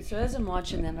take you through. So as I'm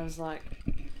watching that, I was like,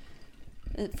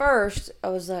 at first, I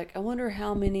was like, I wonder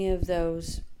how many of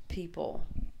those people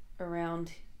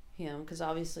around him, because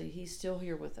obviously he's still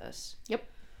here with us. Yep.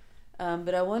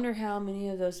 But I wonder how many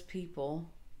of those people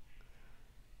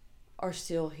are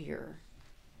still here,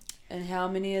 and how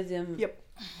many of them Yep.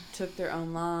 took their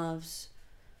own lives,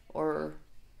 or,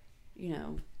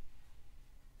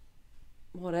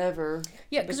 whatever.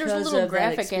 yeah, because there's a because little of that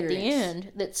graphic at the experience.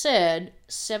 end that said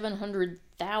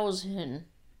 700,000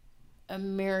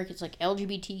 Americans, like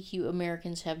LGBTQ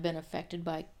Americans, have been affected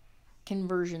by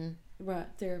conversion, Right,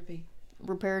 therapy.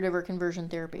 reparative or conversion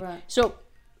therapy. Right. So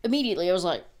immediately I was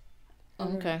like,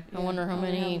 Wonder- okay, I yeah, wonder how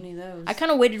many. of those. I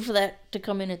kind of waited for that to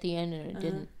come in at the end, and it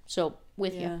didn't. So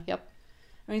with Yeah. you, yep.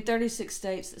 I mean, 36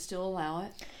 states that still allow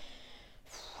it.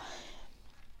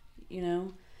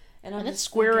 And I'm And it's just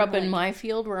square thinking, up in like, my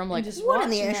field where I'm like, just what in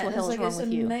the watching actual that, hell it's is like, wrong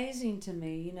with you? It's amazing to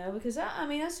me, because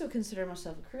I still consider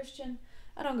myself a Christian.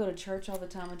 I don't go to church all the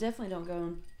time. I definitely don't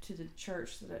go to the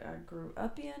church that I grew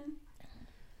up in.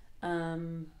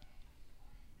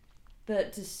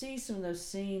 But to see some of those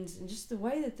scenes and just the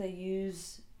way that they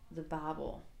use the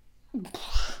Bible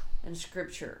and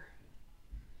Scripture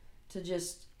to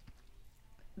just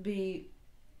be,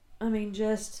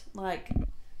 just like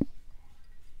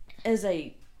as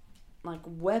a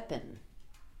weapon.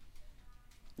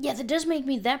 Yeah, that does make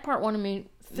me, that part wanted me,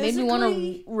 made me want to,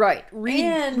 Physically read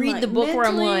and the book where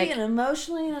I'm mentally like, and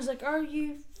emotionally, and I was like, are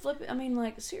you flipping?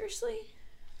 Seriously?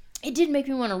 it did make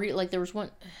me want to read, like there was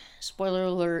one, spoiler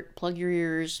alert, plug your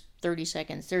ears, 30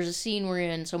 seconds. There's a scene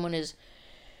wherein someone is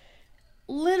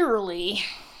literally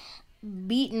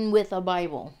beaten with a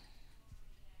Bible.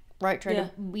 Right? Try to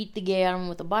beat the gay out of him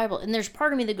with a Bible. And there's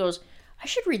part of me that goes, I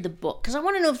should read the book. Because I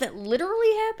want to know if that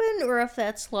literally happened or if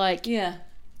that's like, Yeah.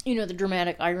 the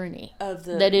dramatic irony Of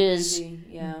the that is movie,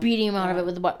 yeah. beating him out of Right. it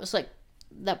with the Bible. It's like,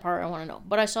 that part I want to know.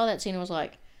 But I saw that scene and was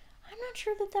like, I'm not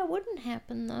sure that wouldn't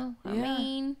happen, though. I Yeah.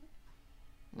 mean,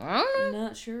 I don't know.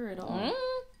 Not sure at all.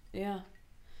 Yeah.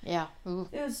 Yeah. Ooh.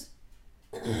 It was.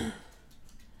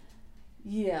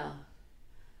 Yeah.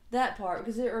 That part,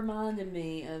 because it reminded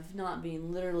me of not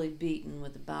being literally beaten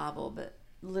with the Bible, but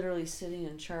literally sitting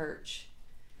in church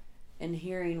and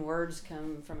hearing words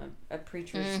come from a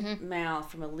preacher's mouth,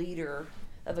 from a leader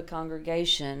of a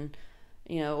congregation,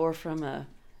 or from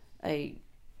a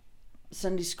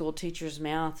Sunday school teacher's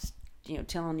mouth,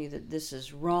 telling you that this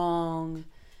is wrong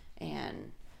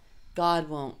and God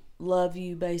won't love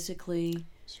you, basically.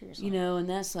 Seriously. And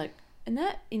that's like,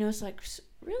 it's like,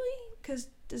 really? Because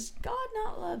does God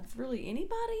not love really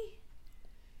anybody?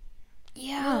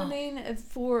 Yeah. You know what I mean?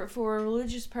 For a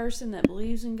religious person that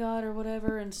believes in God or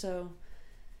whatever, and so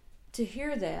to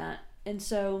hear that, and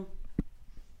so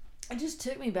it just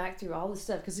took me back through all this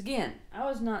stuff. Because again, I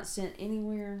was not sent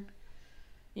anywhere.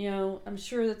 I'm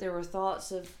sure that there were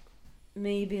thoughts of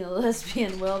me being a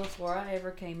lesbian well before I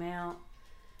ever came out,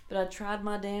 but I tried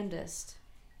my damnedest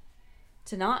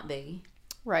to not be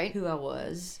Right. who I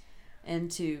was,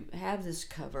 and to have this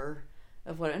cover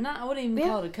of what I wouldn't even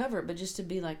call it a cover, but just to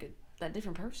be like that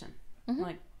different person.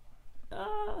 Like,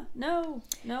 no,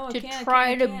 I To can't.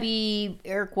 try I to can't. be,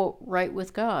 air quote, right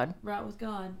with God. Right with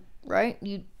God. Right?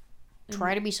 You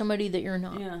try to be somebody that you're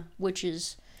not. Yeah. Which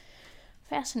is a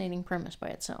fascinating premise by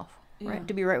itself. Yeah. Right?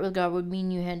 To be right with God would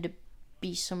mean you had to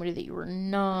be somebody that you were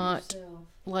not. Yourself.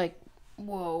 Like,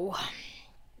 whoa.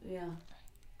 Yeah.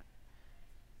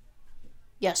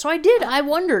 Yeah, so I did. I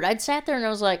wondered. I'd sat there and I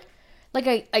was like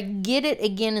I get it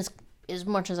again as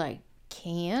much as I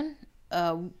can,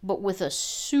 but with a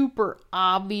super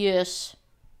obvious,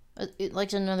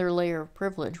 like another layer of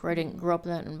privilege, where I didn't grow up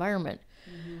in that environment.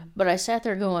 But I sat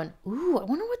there going, ooh, I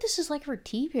wonder what this is like for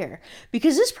T-Bear.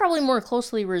 Because this probably more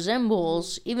closely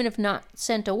resembles, even if not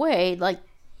sent away, like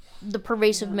the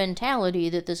pervasive mentality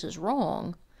that this is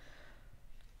wrong.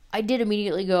 I did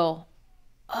immediately go,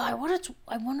 I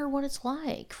wonder what it's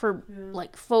like for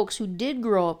like folks who did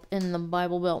grow up in the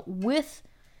Bible Belt with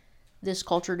this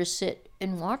culture to sit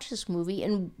and watch this movie.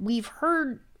 And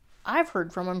I've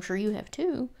heard from, I'm sure you have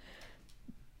too,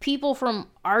 people from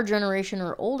our generation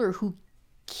or older who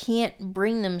can't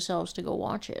bring themselves to go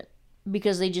watch it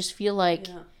because they just feel like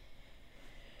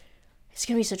it's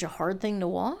gonna be such a hard thing to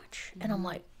watch. And I'm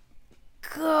like,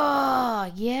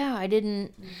 God, yeah, I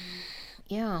didn't.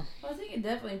 Yeah. Well, I think it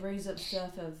definitely brings up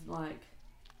stuff of like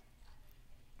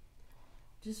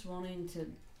just wanting to,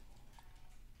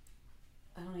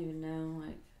 I don't even know,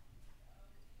 like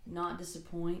not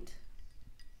disappoint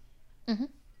Mhm.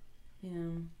 You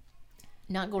know,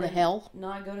 Not go to hell.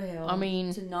 not go to hell. I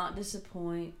mean, to not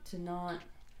disappoint, to not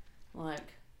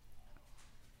like.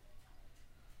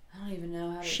 I don't even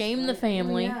know how to shame the explain it.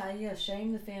 family. Well, yeah,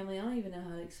 shame the family. I don't even know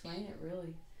how to explain it,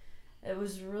 really. It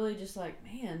was really just like,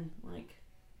 man, like,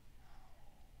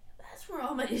 that's where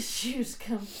all my issues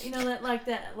come. You know, that,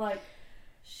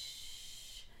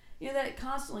 you know, that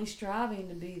constantly striving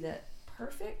to be that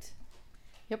perfect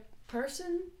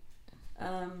person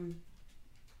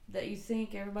that you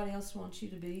think everybody else wants you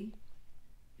to be,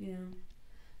 you know.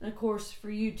 And of course, for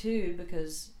you too,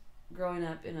 because growing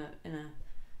up in a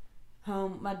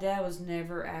home, my dad was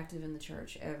never active in the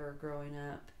church ever growing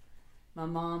up. My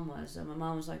mom was. My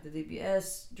mom was like the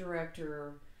VBS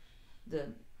director,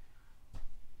 the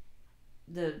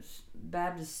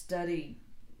Baptist study,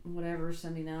 whatever,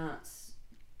 Sunday nights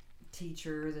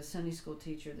teacher, the Sunday school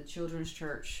teacher, the children's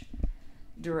church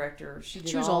director. She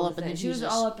was all up in the Jesus. She was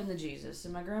all up in the Jesus,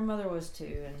 and my grandmother was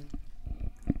too. And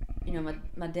you know,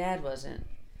 my dad wasn't.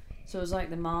 So it was like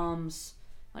the moms,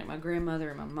 like my grandmother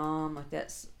and my mom. Like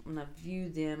that's when I view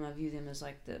them as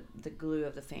like the glue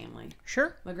of the family.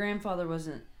 Sure. My grandfather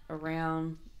wasn't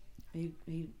around.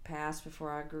 He passed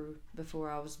before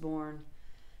I was born,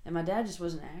 and my dad just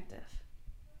wasn't active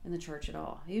in the church at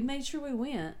all. He made sure we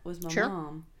went with my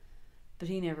mom, but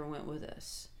he never went with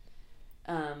us.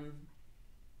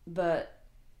 But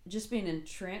just being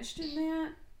entrenched in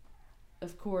that,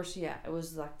 of course, yeah, it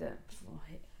was like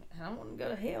I don't want to go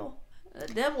to hell. The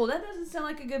devil, that doesn't sound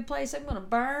like a good place. I'm going to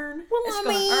burn. Well, it's I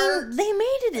gonna mean, hurt. they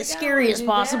made it as scary as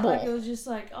possible. Like, it was just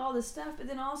like all this stuff, but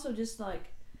then also just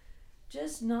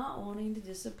not wanting to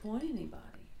disappoint anybody.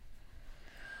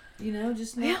 You know,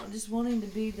 just wanting to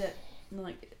be that,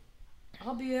 like,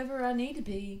 I'll be whoever I need to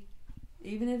be,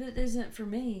 even if it isn't for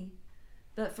me,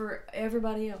 but for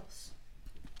everybody else.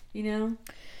 You know,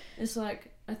 it's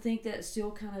like I think that still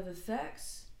kind of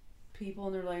affects people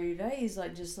in their later days,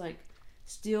 like just like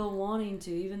still wanting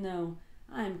to, even though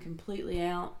I am completely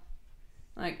out.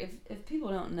 Like if people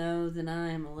don't know that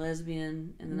I am a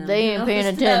lesbian and then they ain't paying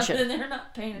attention, then they're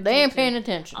not paying attention. They ain't paying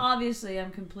attention. Obviously,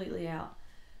 I'm completely out,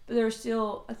 but there are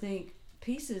still, I think,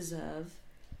 pieces of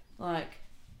like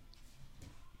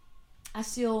I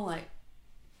still like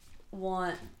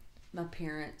want my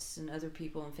parents and other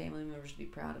people and family members to be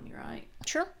proud of me, right?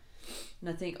 Sure. And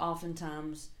I think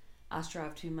oftentimes I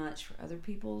strive too much for other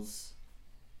people's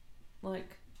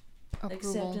like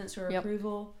acceptance or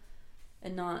approval,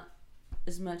 and not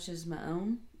as much as my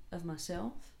own of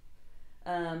myself.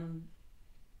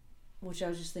 Which I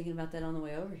was just thinking about that on the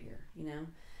way over here, you know?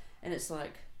 And it's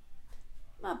like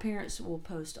my parents will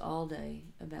post all day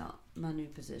about my new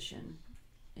position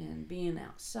and being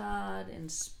outside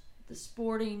and the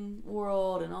sporting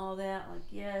world and all that. Like,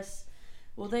 yes.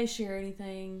 Will they share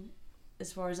anything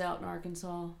as far as out in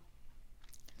Arkansas?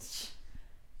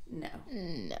 No.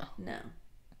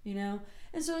 You know?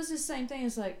 And so it's the same thing.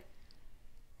 It's like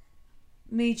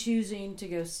me choosing to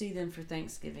go see them for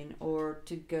Thanksgiving or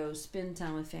to go spend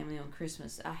time with family on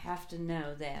Christmas. I have to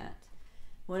know that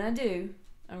when I do,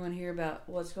 I'm going to hear about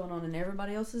what's going on in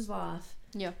everybody else's life.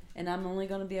 Yeah. And I'm only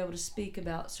going to be able to speak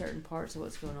about certain parts of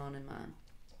what's going on in mine.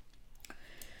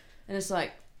 And it's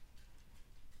like,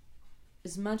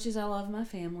 as much as I love my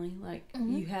family, like,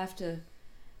 you have to,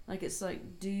 like, it's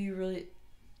like, do you really,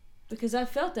 because I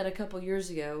felt that a couple years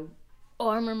ago. Oh,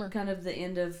 I remember. Kind of the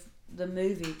end of the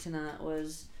movie tonight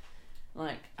was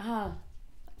like, of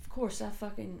course, I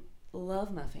fucking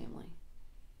love my family.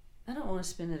 I don't want to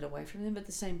spend it away from them, but at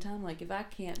the same time, like, if I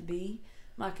can't be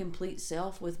my complete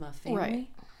self with my family,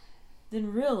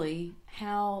 then really,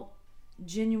 how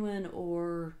genuine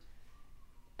or,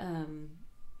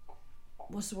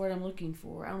 what's the word I'm looking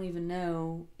for? I don't even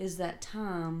know, is that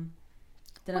time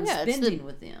that I'm spending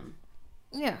with them.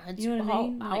 Yeah, it's you know what I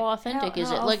mean? How authentic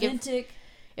is it? How like authentic,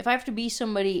 if I have to be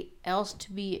somebody else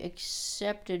to be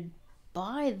accepted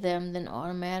by them, then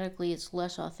automatically it's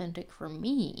less authentic for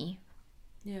me.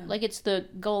 Yeah. Like it's the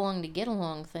go along to get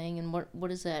along thing, and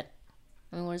what is that?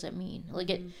 I mean, what does that mean? Like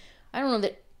I don't know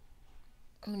that.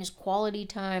 I mean, is quality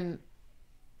time,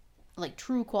 like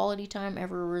true quality time,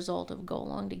 ever a result of go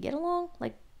along to get along?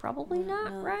 Like probably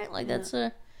not, right? Like that's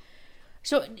a.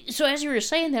 So as you were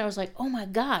saying that, I was like, oh my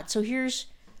God. So here's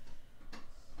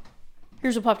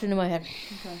what popped into my head.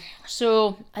 Okay.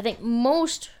 So I think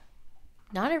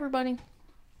not everybody,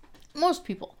 most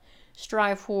people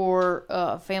strive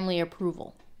for family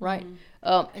approval, right?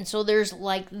 And so there's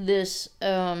like this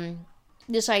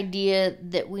this idea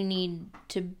that we need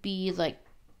to be like,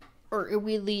 or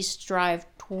we at least strive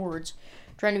towards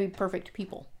trying to be perfect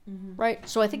people, right?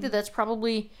 So I think that that's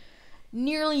probably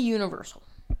nearly universal.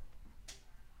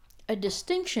 a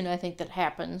distinction, I think, that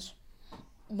happens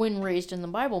when raised in the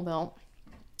Bible Belt.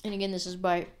 And again, this is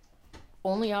by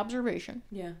only observation.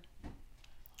 Yeah.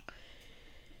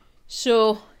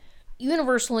 So,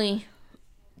 universally,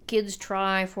 kids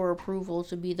try for approval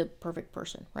to be the perfect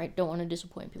person, right? Don't want to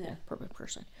disappoint people. Yeah. Perfect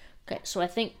person. Okay, so I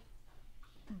think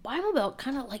Bible Belt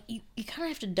kind of like, you kind of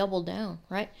have to double down,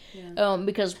 right? Yeah.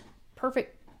 Because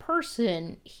perfect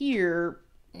person here,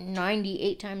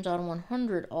 98 times out of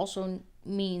 100, also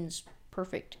means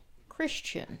perfect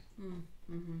Christian.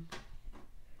 Mm-hmm.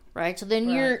 Right? So then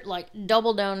you're like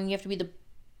double down and you have to be the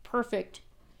perfect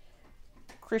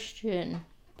Christian,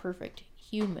 perfect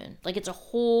human. Like it's a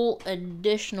whole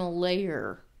additional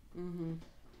layer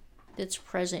that's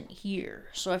present here.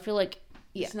 So I feel like,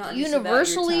 yeah, It's not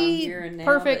universally just about your time here and now,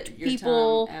 perfect but your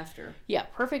people. time after. Yeah,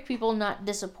 perfect people, not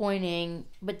disappointing.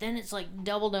 But then it's like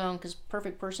double down because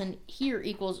perfect person here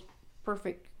equals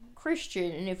perfect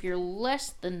Christian. And if you're less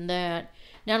than that,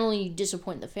 not only you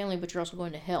disappoint the family, but you're also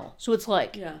going to hell. So it's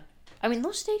like, Yeah. I mean,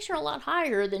 those stakes are a lot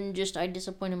higher than just I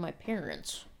disappointed my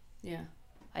parents. Yeah.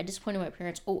 I disappointed my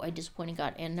parents. Oh, I disappointed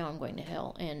God, and now I'm going to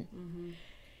hell. And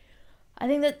I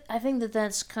think that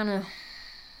that's kind of,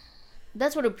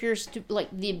 that's what appears to like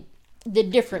the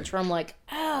difference. Where I'm like,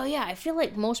 oh yeah, I feel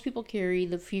like most people carry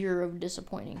the fear of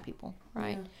disappointing people,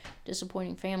 right? Yeah.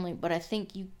 Disappointing family, but I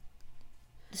think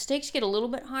the stakes get a little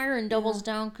bit higher and doubles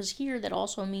down because here that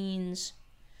also means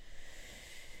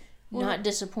not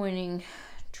disappointing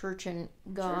church and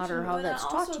God or how that's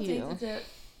taught to you. I also think that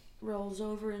rolls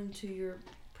over into your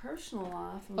personal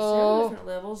life on several different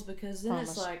levels because then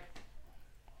it's like,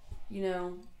 you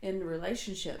know, in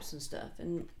relationships and stuff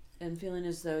and feeling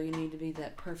as though you need to be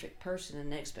that perfect person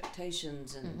and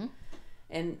expectations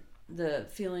and the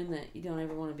feeling that you don't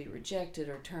ever want to be rejected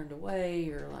or turned away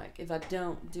or like if I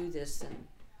don't do this then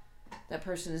that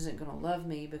person isn't going to love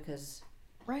me because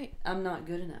I'm not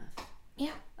good enough.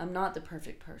 Yeah. I'm not the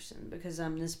perfect person because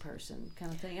I'm this person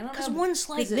kind of thing. I don't know. Because one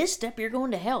slight misstep, you're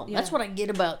going to hell. Yeah. That's what I get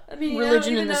about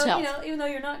religion you know, in this house. Even though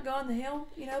you're not going to hell,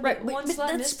 you know, Right, but one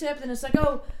slight misstep, then it's like,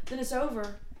 oh, then it's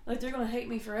over. Like they're going to hate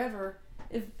me forever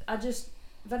if I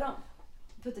don't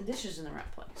put the dishes in the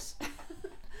right place.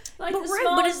 Like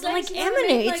but it's like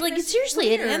emanates. Like seriously,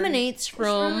 weird. It emanates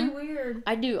from. It's really weird.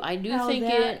 I do think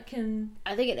that can.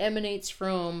 I think it emanates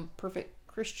from perfect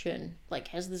Christian. Like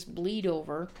has this bleed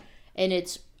over, and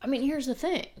it's. I mean, here's the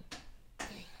thing.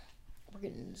 We're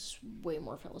getting way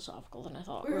more philosophical than I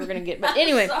thought we were going to get. But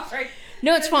anyway,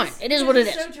 no, it's fine. It is what it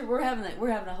is. So true. We're having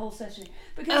a whole session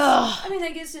because I mean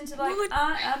that gets into like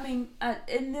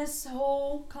in this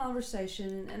whole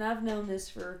conversation, and I've known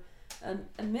this for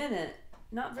a minute.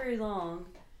 Not very long,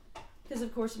 because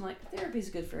of course I'm like therapy's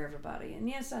good for everybody, and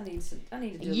yes, I need to do a little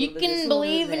bit of this, You can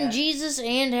believe in Jesus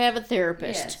and have a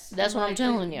therapist. Yes. That's what I'm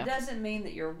telling you. It doesn't mean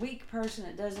that you're a weak person.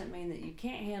 It doesn't mean that you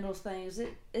can't handle things.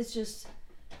 It's just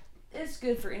it's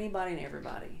good for anybody and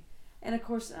everybody. And of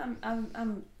course, I'm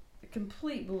a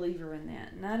complete believer in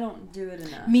that, and I don't do it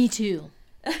enough. Me too.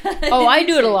 Oh, I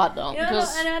do it a lot though,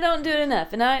 and I don't do it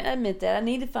enough, and I admit that I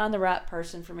need to find the right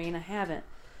person for me, and I haven't.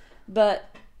 But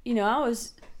you know,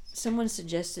 someone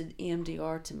suggested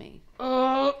EMDR to me.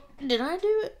 Did I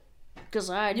do it? Because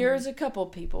There's a couple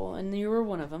people, and you were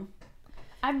one of them.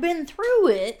 I've been through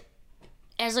it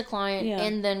as a client,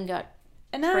 and then got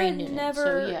trained in it.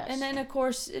 So yes. And then of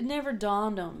course it never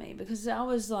dawned on me because I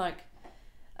was like,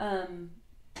 why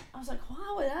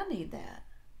would I need that?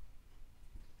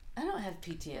 I don't have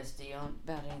PTSD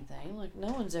about anything. Like no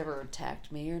one's ever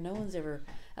attacked me, or I've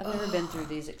never been through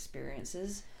these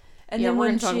experiences. And then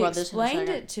when she explained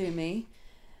it to me,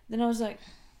 then I was like,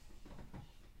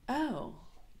 oh,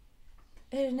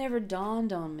 it had never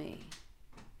dawned on me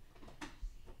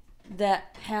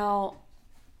that how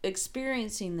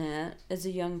experiencing that as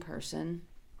a young person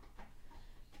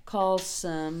caused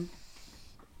some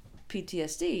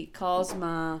PTSD, caused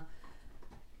my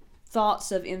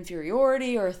thoughts of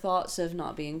inferiority or thoughts of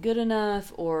not being good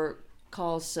enough, or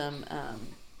caused some,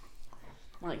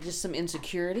 just some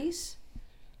insecurities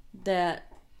that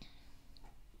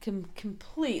can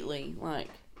completely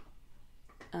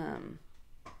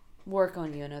work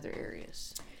on you in other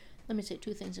areas. Let me say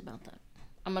two things about that.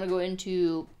 I'm going to go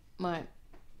into my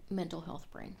mental health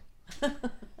brain.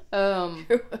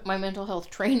 My mental health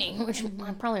training, which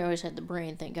I probably always had the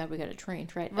brain. Thank God we got it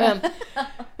trained, right? Here's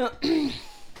what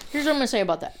I'm going to say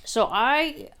about that. So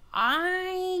I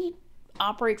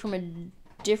operate from a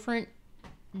different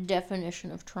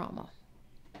definition of trauma.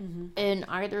 Mm-hmm. And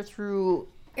either through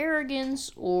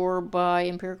arrogance or by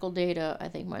empirical data, I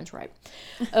think mine's right.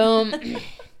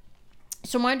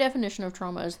 So my definition of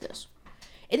trauma is this.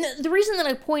 And the reason that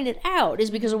I point it out is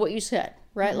because of what you said,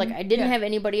 right? Like, I didn't have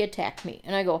anybody attack me.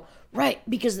 And I go, right,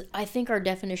 because I think our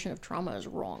definition of trauma is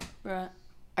wrong. Right.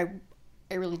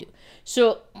 I really do.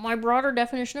 So, my broader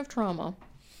definition of trauma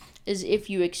is if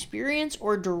you experience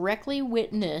or directly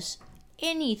witness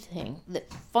anything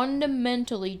that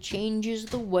fundamentally changes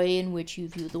the way in which you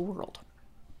view the world.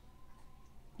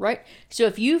 Right? So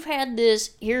if you've had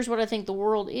this, here's what I think the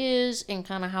world is and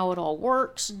kind of how it all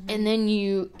works, and then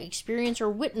you experience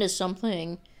or witness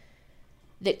something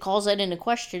that calls that into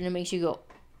question and makes you go,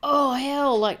 oh,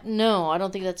 hell, like, no, I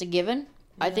don't think that's a given.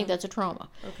 I think that's a trauma.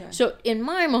 Okay. So in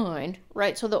my mind,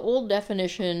 right, so the old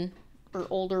definition, or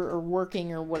older or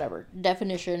working or whatever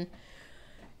definition,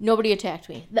 nobody attacked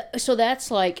me. So that's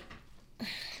like,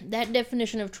 that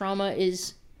definition of trauma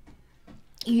is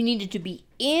you needed to be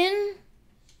in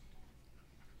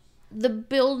the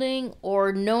building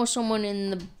or know someone in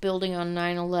the building on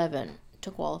 9/11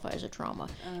 to qualify as a trauma.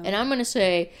 And I'm going to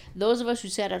say, those of us who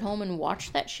sat at home and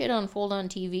watched that shit unfold on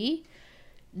TV,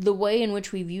 the way in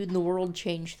which we viewed the world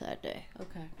changed that day.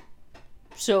 Okay.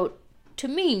 So, to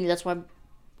me, that's why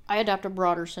I adopt a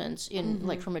broader sense in,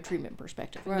 like, from a treatment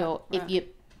perspective. Right, You know, right. if you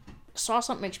saw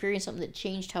something, experienced something that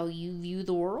changed how you view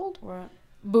the world, Right.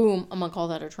 boom, I'm going to call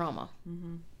that a trauma.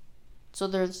 So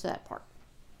there's that part.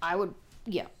 I would,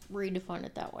 redefine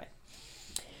it that way.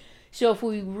 So if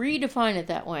we redefine it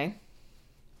that way,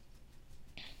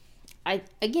 I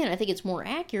think it's more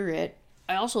accurate.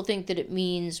 I also think that it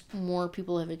means more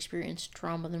people have experienced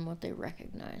trauma than what they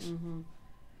recognize.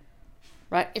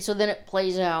 Right? And so then it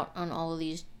plays out on all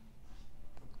these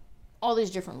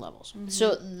different levels.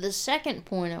 So the second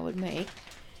point I would make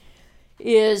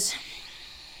is,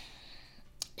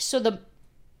 so the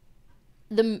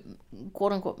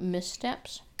quote unquote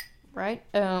missteps, right?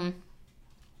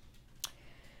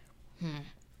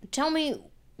 Tell me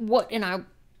what,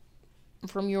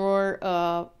 from your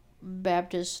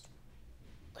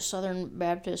Southern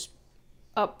Baptist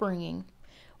upbringing,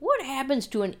 what happens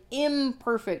to an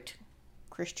imperfect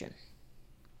Christian?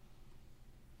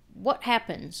 What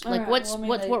happens? All Like, right, what's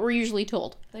well, I mean, what we're usually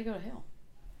told? They go to hell.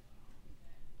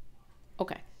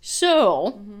 Okay,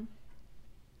 so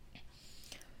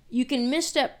you can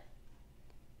misstep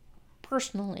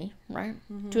personally, right,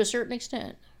 to a certain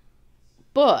extent,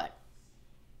 but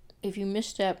if you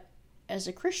misstep as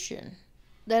a Christian,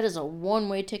 that is a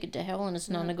one-way ticket to hell, and it's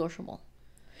non-negotiable.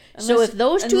 So if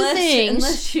those two things,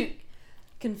 unless you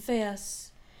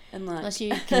confess and like, unless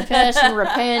you confess and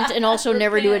repent and also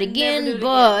never do it Repent and again, never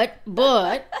do it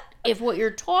but if what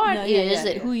you're taught No, yeah, is yeah,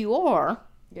 that yeah. who you are,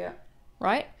 yeah,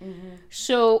 right?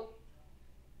 So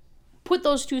put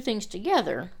those two things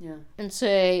together yeah, and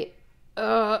say,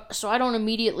 so I don't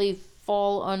immediately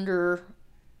fall under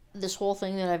this whole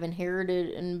thing that I've inherited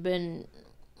and been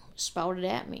spouted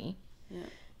at me. yeah,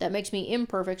 That makes me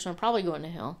imperfect, so I'm probably going to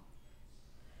hell.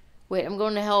 Wait, I'm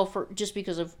going to hell for just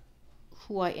because of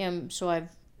who I am, so I've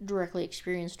directly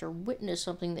experienced or witnessed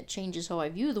something that changes how I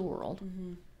view the world.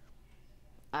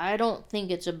 I don't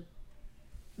think it's a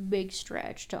big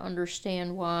stretch to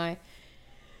understand why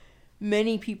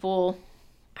many people,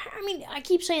 I mean, I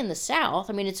keep saying the South,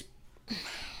 I mean, it's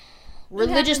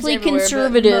religiously It happens everywhere,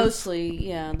 but conservative, mostly,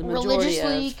 yeah, the majority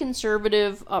religiously of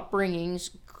conservative upbringings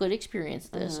could experience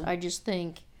this. I just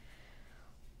think,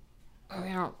 I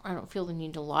mean, I don't feel the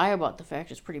need to lie about the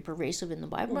fact it's pretty pervasive in the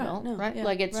Bible Belt, right? yeah,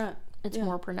 Like it's yeah.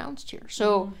 more pronounced here.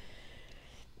 So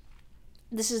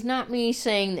this is not me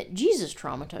saying that Jesus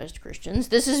traumatized Christians.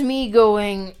 This is me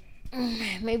going,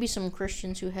 maybe some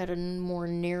Christians who had a more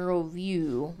narrow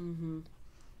view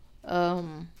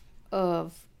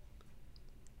of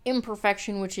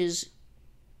imperfection, which is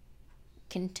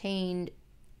contained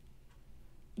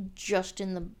just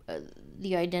in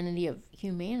the identity of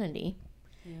humanity.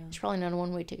 It's probably not a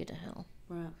one-way ticket to hell.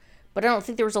 Right. But I don't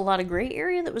think there was a lot of gray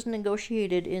area that was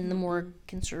negotiated in the more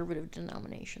conservative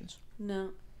denominations.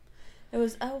 No. It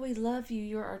was, oh, we love you,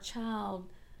 you're our child,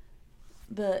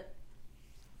 but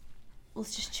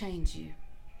let's just change you.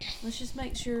 Let's just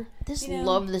make sure,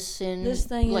 Love the sin. this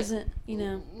thing like, isn't,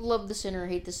 love the sin or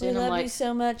hate the we sin. love I'm like, you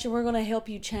so much and we're going to help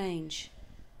you change.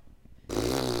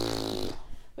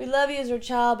 We love you as our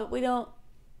child, but we don't,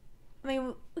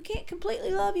 we can't completely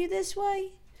love you this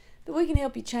way, but we can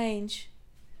help you change.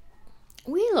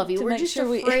 we love you. to We're make just sure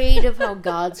we- afraid of how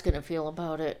God's going to feel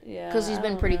about it. Yeah, Because he's I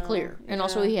been don't pretty know. clear. And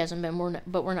also Yeah. he hasn't been,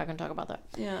 but we're not going to talk about that.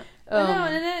 Yeah. Um, No,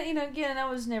 and then, again, I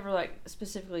was never,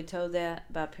 specifically told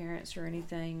that by parents or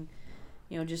anything.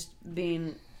 Just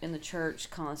being in the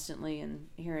church constantly and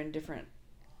hearing different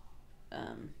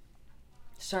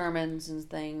sermons and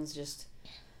things just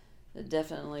that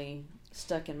definitely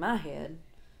stuck in my head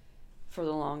for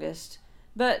the longest.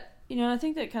 But, I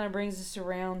think that kind of brings us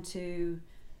around to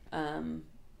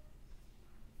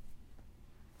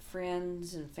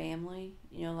friends and family,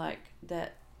 like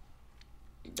that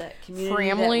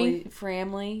community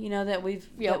family, that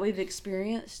we've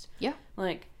experienced. Yeah.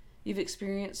 Like you've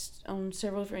experienced on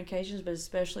several different occasions, but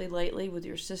especially lately with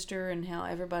your sister and how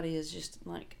everybody has just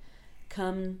like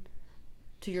come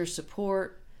to your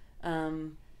support.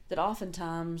 That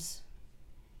oftentimes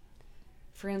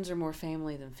friends are more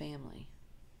family than family.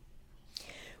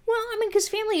 Well, I mean, because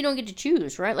family you don't get to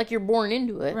choose, right? Like you're born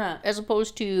into it, right? As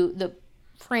opposed to the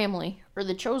family or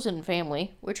the chosen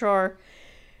family, which are,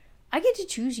 I get to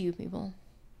choose you people.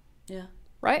 Yeah.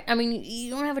 Right? I mean, you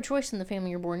don't have a choice in the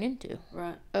family you're born into.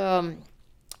 Right.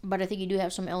 But I think you do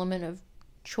have some element of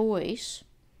choice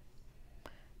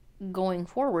going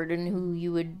forward in who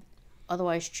you would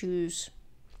otherwise choose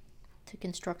to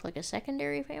construct like a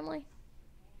secondary family.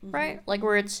 Mm-hmm. Right? Like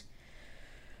where it's,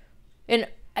 and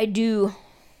I do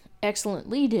excellent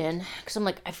lead in because I'm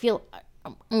like, I feel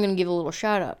I'm going to give a little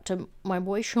shout out to my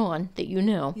boy Sean that you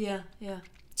know. Yeah, yeah.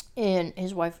 And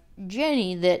his wife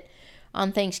Jenny, that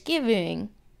on Thanksgiving,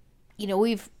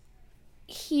 we've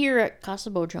here at Casa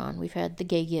Bojan, we've had the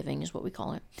gay giving is what we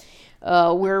call it,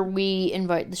 where we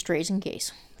invite the strays and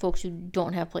gays, folks who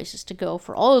don't have places to go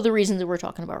for all of the reasons that we're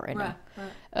talking about right now.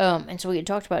 Right. And so we had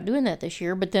talked about doing that this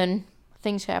year, but then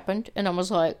things happened, and I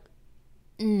was like,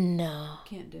 no.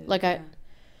 Can't do it. Like, and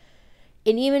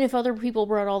even if other people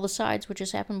brought all the sides, which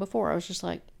has happened before, I was just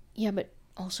like, yeah, but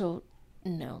also,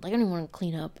 no. Like, I don't even want to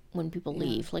clean up when people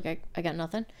leave. Like, I got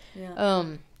nothing. Yeah.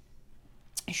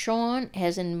 Sean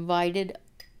has invited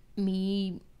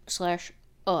me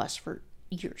 / us for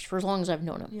years, for as long as I've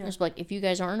known him. Yeah. It's like, if you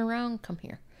guys aren't around, come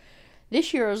here.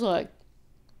 This year, I was like,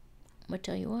 I'm going to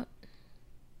tell you what.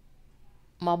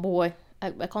 My boy, I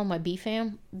call him my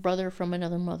B-fam, brother from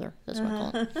another mother. That's what I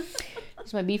call him.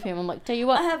 It's my B-fam. I'm like, tell you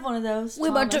what. I have one of those. We're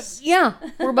about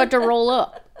to roll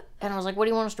up. And I was like, what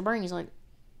do you want us to bring? He's like,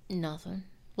 nothing.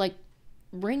 Like,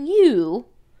 bring you.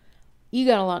 You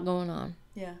got a lot going on.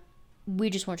 Yeah. We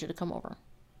just want you to come over.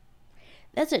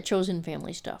 That's that chosen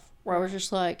family stuff. Where I was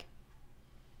just like,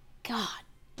 God,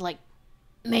 like,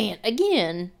 man,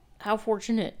 again, how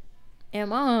fortunate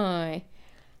am I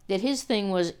that his thing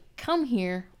was, come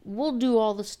here, we'll do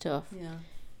all the stuff. Yeah.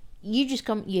 You just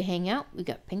come, you hang out, we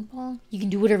got ping pong, you can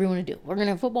do whatever you want to do. We're going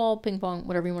to have football, ping pong,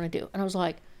 whatever you want to do. And I was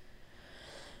like,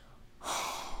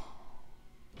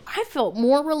 I felt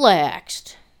more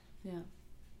relaxed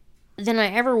than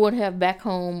I ever would have back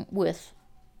home with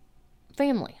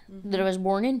family that I was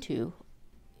born into.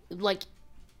 Like,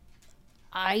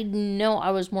 I know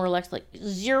I was more relaxed, like,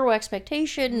 zero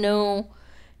expectation, no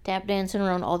tap dancing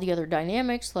around all the other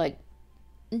dynamics, like,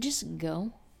 just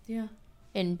go. Yeah.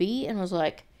 And be, and I was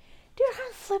like, dude,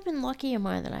 how flippin' lucky am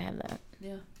I that I have that?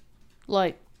 Yeah.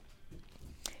 Like,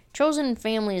 chosen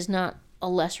family is not a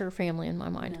lesser family in my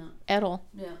mind at all.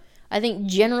 Yeah. I think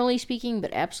generally speaking,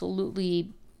 but absolutely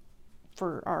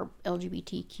for our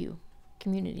LGBTQ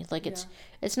community, like it's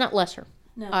not lesser.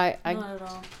 No, not at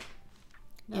all.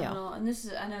 Not at all. And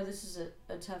I know this is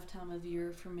a tough time of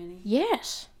year for many.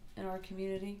 Yes. In our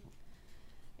community,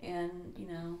 and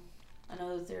I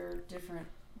know that there are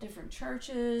different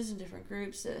churches and different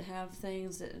groups that have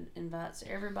things that invites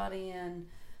everybody in.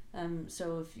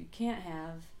 So if you can't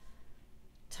have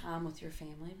time with your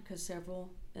family, because several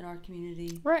in our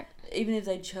community, right, even if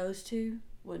they chose to,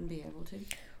 wouldn't be able to,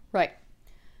 right.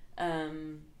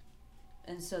 And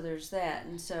so there's that,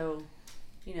 and so,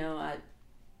 and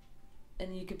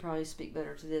you could probably speak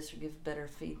better to this or give better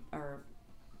or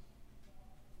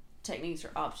techniques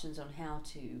or options on how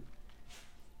to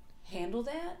handle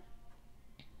that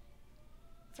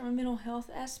from a mental health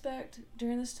aspect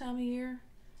during this time of year,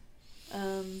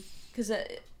 because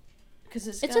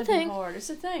it's gotta be hard. It's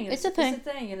a thing. It's a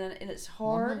thing, and it's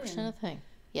hard. 100% a thing.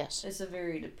 Yes. It's a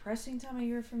very depressing time of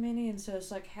year for many, and so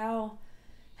it's like how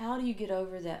do you get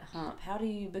over that hump? How do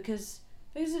you because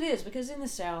in the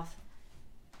South,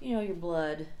 your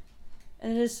blood,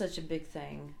 and it is such a big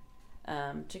thing,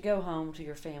 to go home to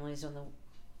your families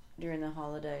during the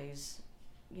holidays.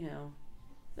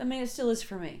 I mean, it still is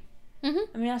for me.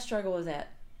 Mm-hmm. I mean, I struggle with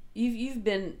that. You've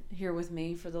been here with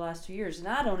me for the last 2 years, and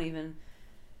I don't even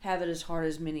have it as hard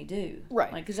as many do.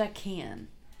 Right. Like, because I can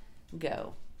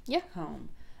go home.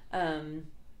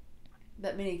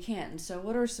 But many can't. And so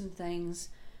what are some things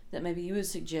that maybe you would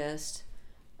suggest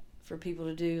for people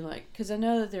to do? Like, because I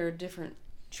know that there are different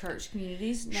church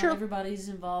communities. Not everybody's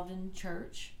involved in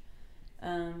church.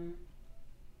 But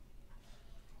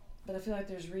I feel like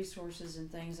there's resources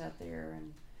and things out there.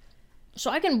 And so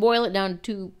I can boil it down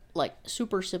to, like,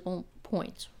 super simple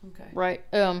points. Okay. Right?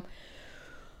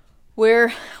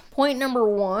 Where point number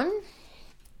 1,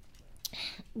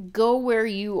 go where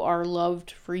you are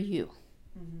loved for you.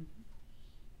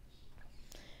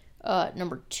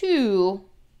 Number 2,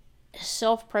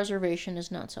 self-preservation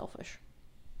is not selfish.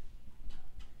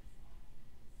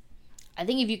 I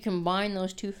think if you combine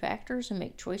those 2 factors and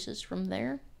make choices from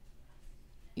there,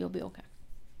 you'll be okay.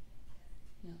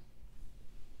 Yeah.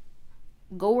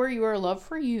 Go where you are loved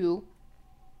for you.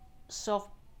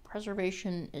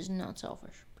 Self-preservation is not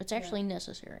selfish. It's actually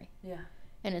necessary. Yeah.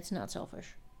 And it's not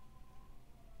selfish.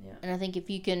 Yeah. And I think if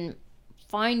you can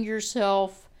find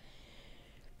yourself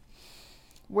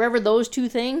wherever those 2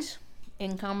 things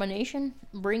in combination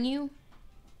bring you,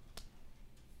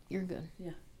 you're good.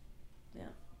 Yeah. Yeah.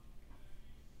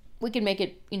 We can make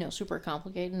it, super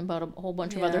complicated about a whole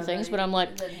bunch of Yeah, other things, but I'm like,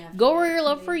 it doesn't have to go be. where It you're can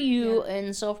loved be- for you, yeah.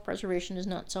 and self-preservation is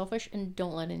not selfish, and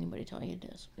don't let anybody tell you it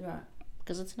is, Right.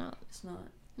 because it's not. It's not.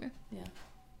 Yeah. Yeah.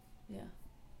 Yeah.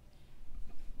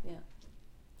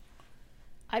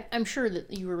 I'm sure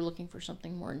that you were looking for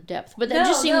something more in depth, but that No,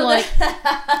 just seemed no, like,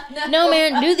 no,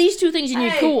 man, do these 2 things and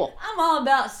you're Hey, cool. I'm all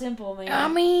about simple, man. I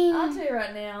mean, I'll tell you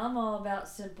right now, I'm all about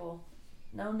simple.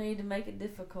 No need to make it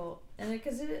difficult, and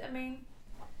because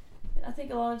I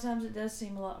think a lot of times it does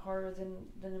seem a lot harder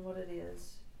than what it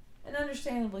is, and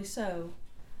understandably so.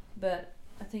 But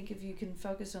I think if you can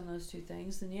focus on those 2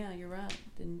 things, then yeah, you're right.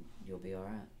 Then you'll be all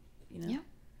right. Yeah.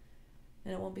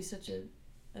 And it won't be such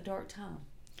a dark time.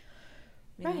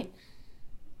 You right.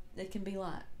 know? It can be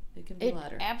light. It can be It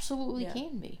lighter. absolutely Yeah.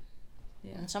 can be.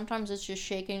 Yeah. And sometimes it's just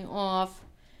shaking off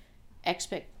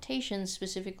expectations,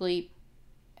 specifically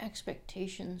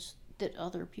expectations that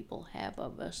other people have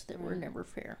of us that were Right. never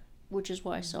fair, which is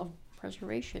why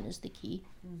self-preservation is the key,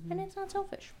 and it's not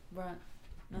selfish. Right.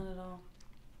 Not at all.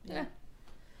 Yeah.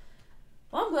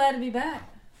 Well, I'm glad to be back.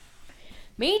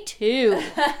 Me too.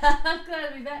 I'm glad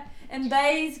to be back. And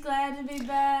Bay's glad to be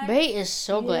back. Bay is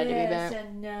so glad to be Yes, back.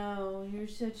 and no, you're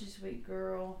such a sweet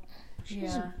girl.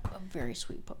 She's a very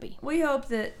sweet puppy. We hope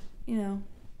that,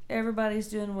 everybody's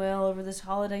doing well over this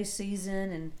holiday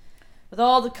season, and with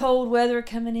all the cold weather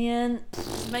coming in,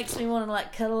 it makes me want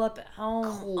to cuddle up at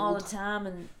home all the time,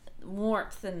 and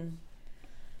warmth and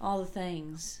all the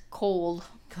things. Cold.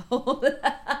 Cold.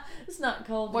 It's not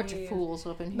cold. Bunch to of you. fools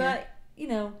up in here. But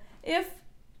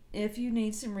if you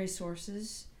need some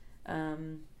resources,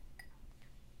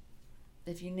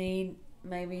 if you need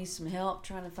maybe some help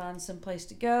trying to find some place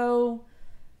to go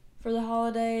for the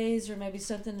holidays, or maybe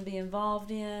something to be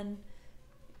involved in,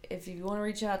 if you want to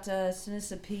reach out to us, send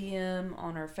us a PM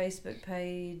on our Facebook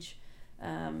page.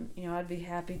 I'd be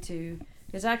happy to,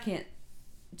 because I can't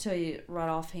tell you right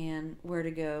offhand where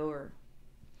to go or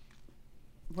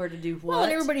where to do what. Well,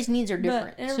 and everybody's needs are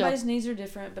different. But everybody's needs are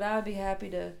different, but I would be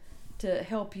happy to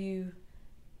help you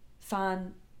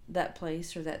find that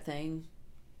place or that thing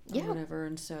or whatever.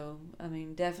 And so,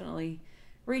 definitely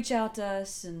reach out to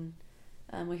us, and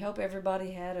we hope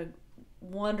everybody had a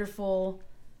wonderful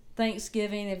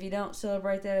Thanksgiving. If you don't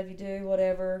celebrate that, if you do,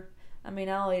 whatever.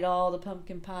 I'll eat all the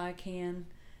pumpkin pie I can.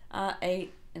 I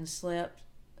ate and slept.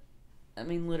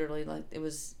 Literally, it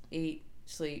was eat,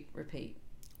 sleep, repeat.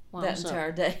 Wow, that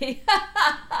entire day.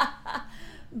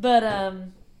 But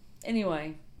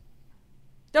anyway,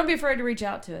 don't be afraid to reach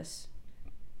out to us.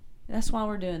 That's why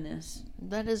we're doing this.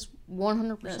 That is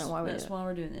 100% why we do That's it. why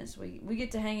we're doing this. We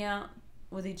get to hang out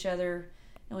with each other,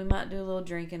 and we might do a little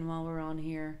drinking while we're on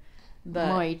here.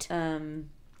 But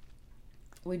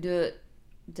we do it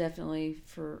definitely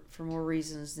for more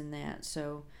reasons than that.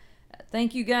 So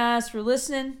thank you guys for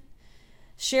listening.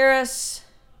 Share us,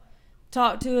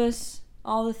 talk to us,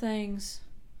 all the things.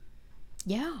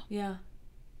 Yeah. Yeah.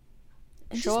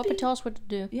 And Show just up and tell us what to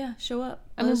do. Yeah, show up.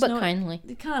 But kindly.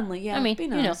 Kindly, yeah. I mean, be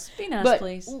nice. Be nice, But,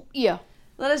 please. yeah.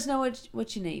 Let us know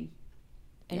what you need.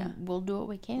 And we'll do what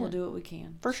we can. We'll do what we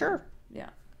can. For sure. Yeah.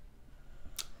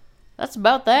 That's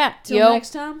about that. Till next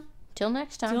time. Till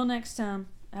next time. Till next time.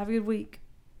 Have a good week.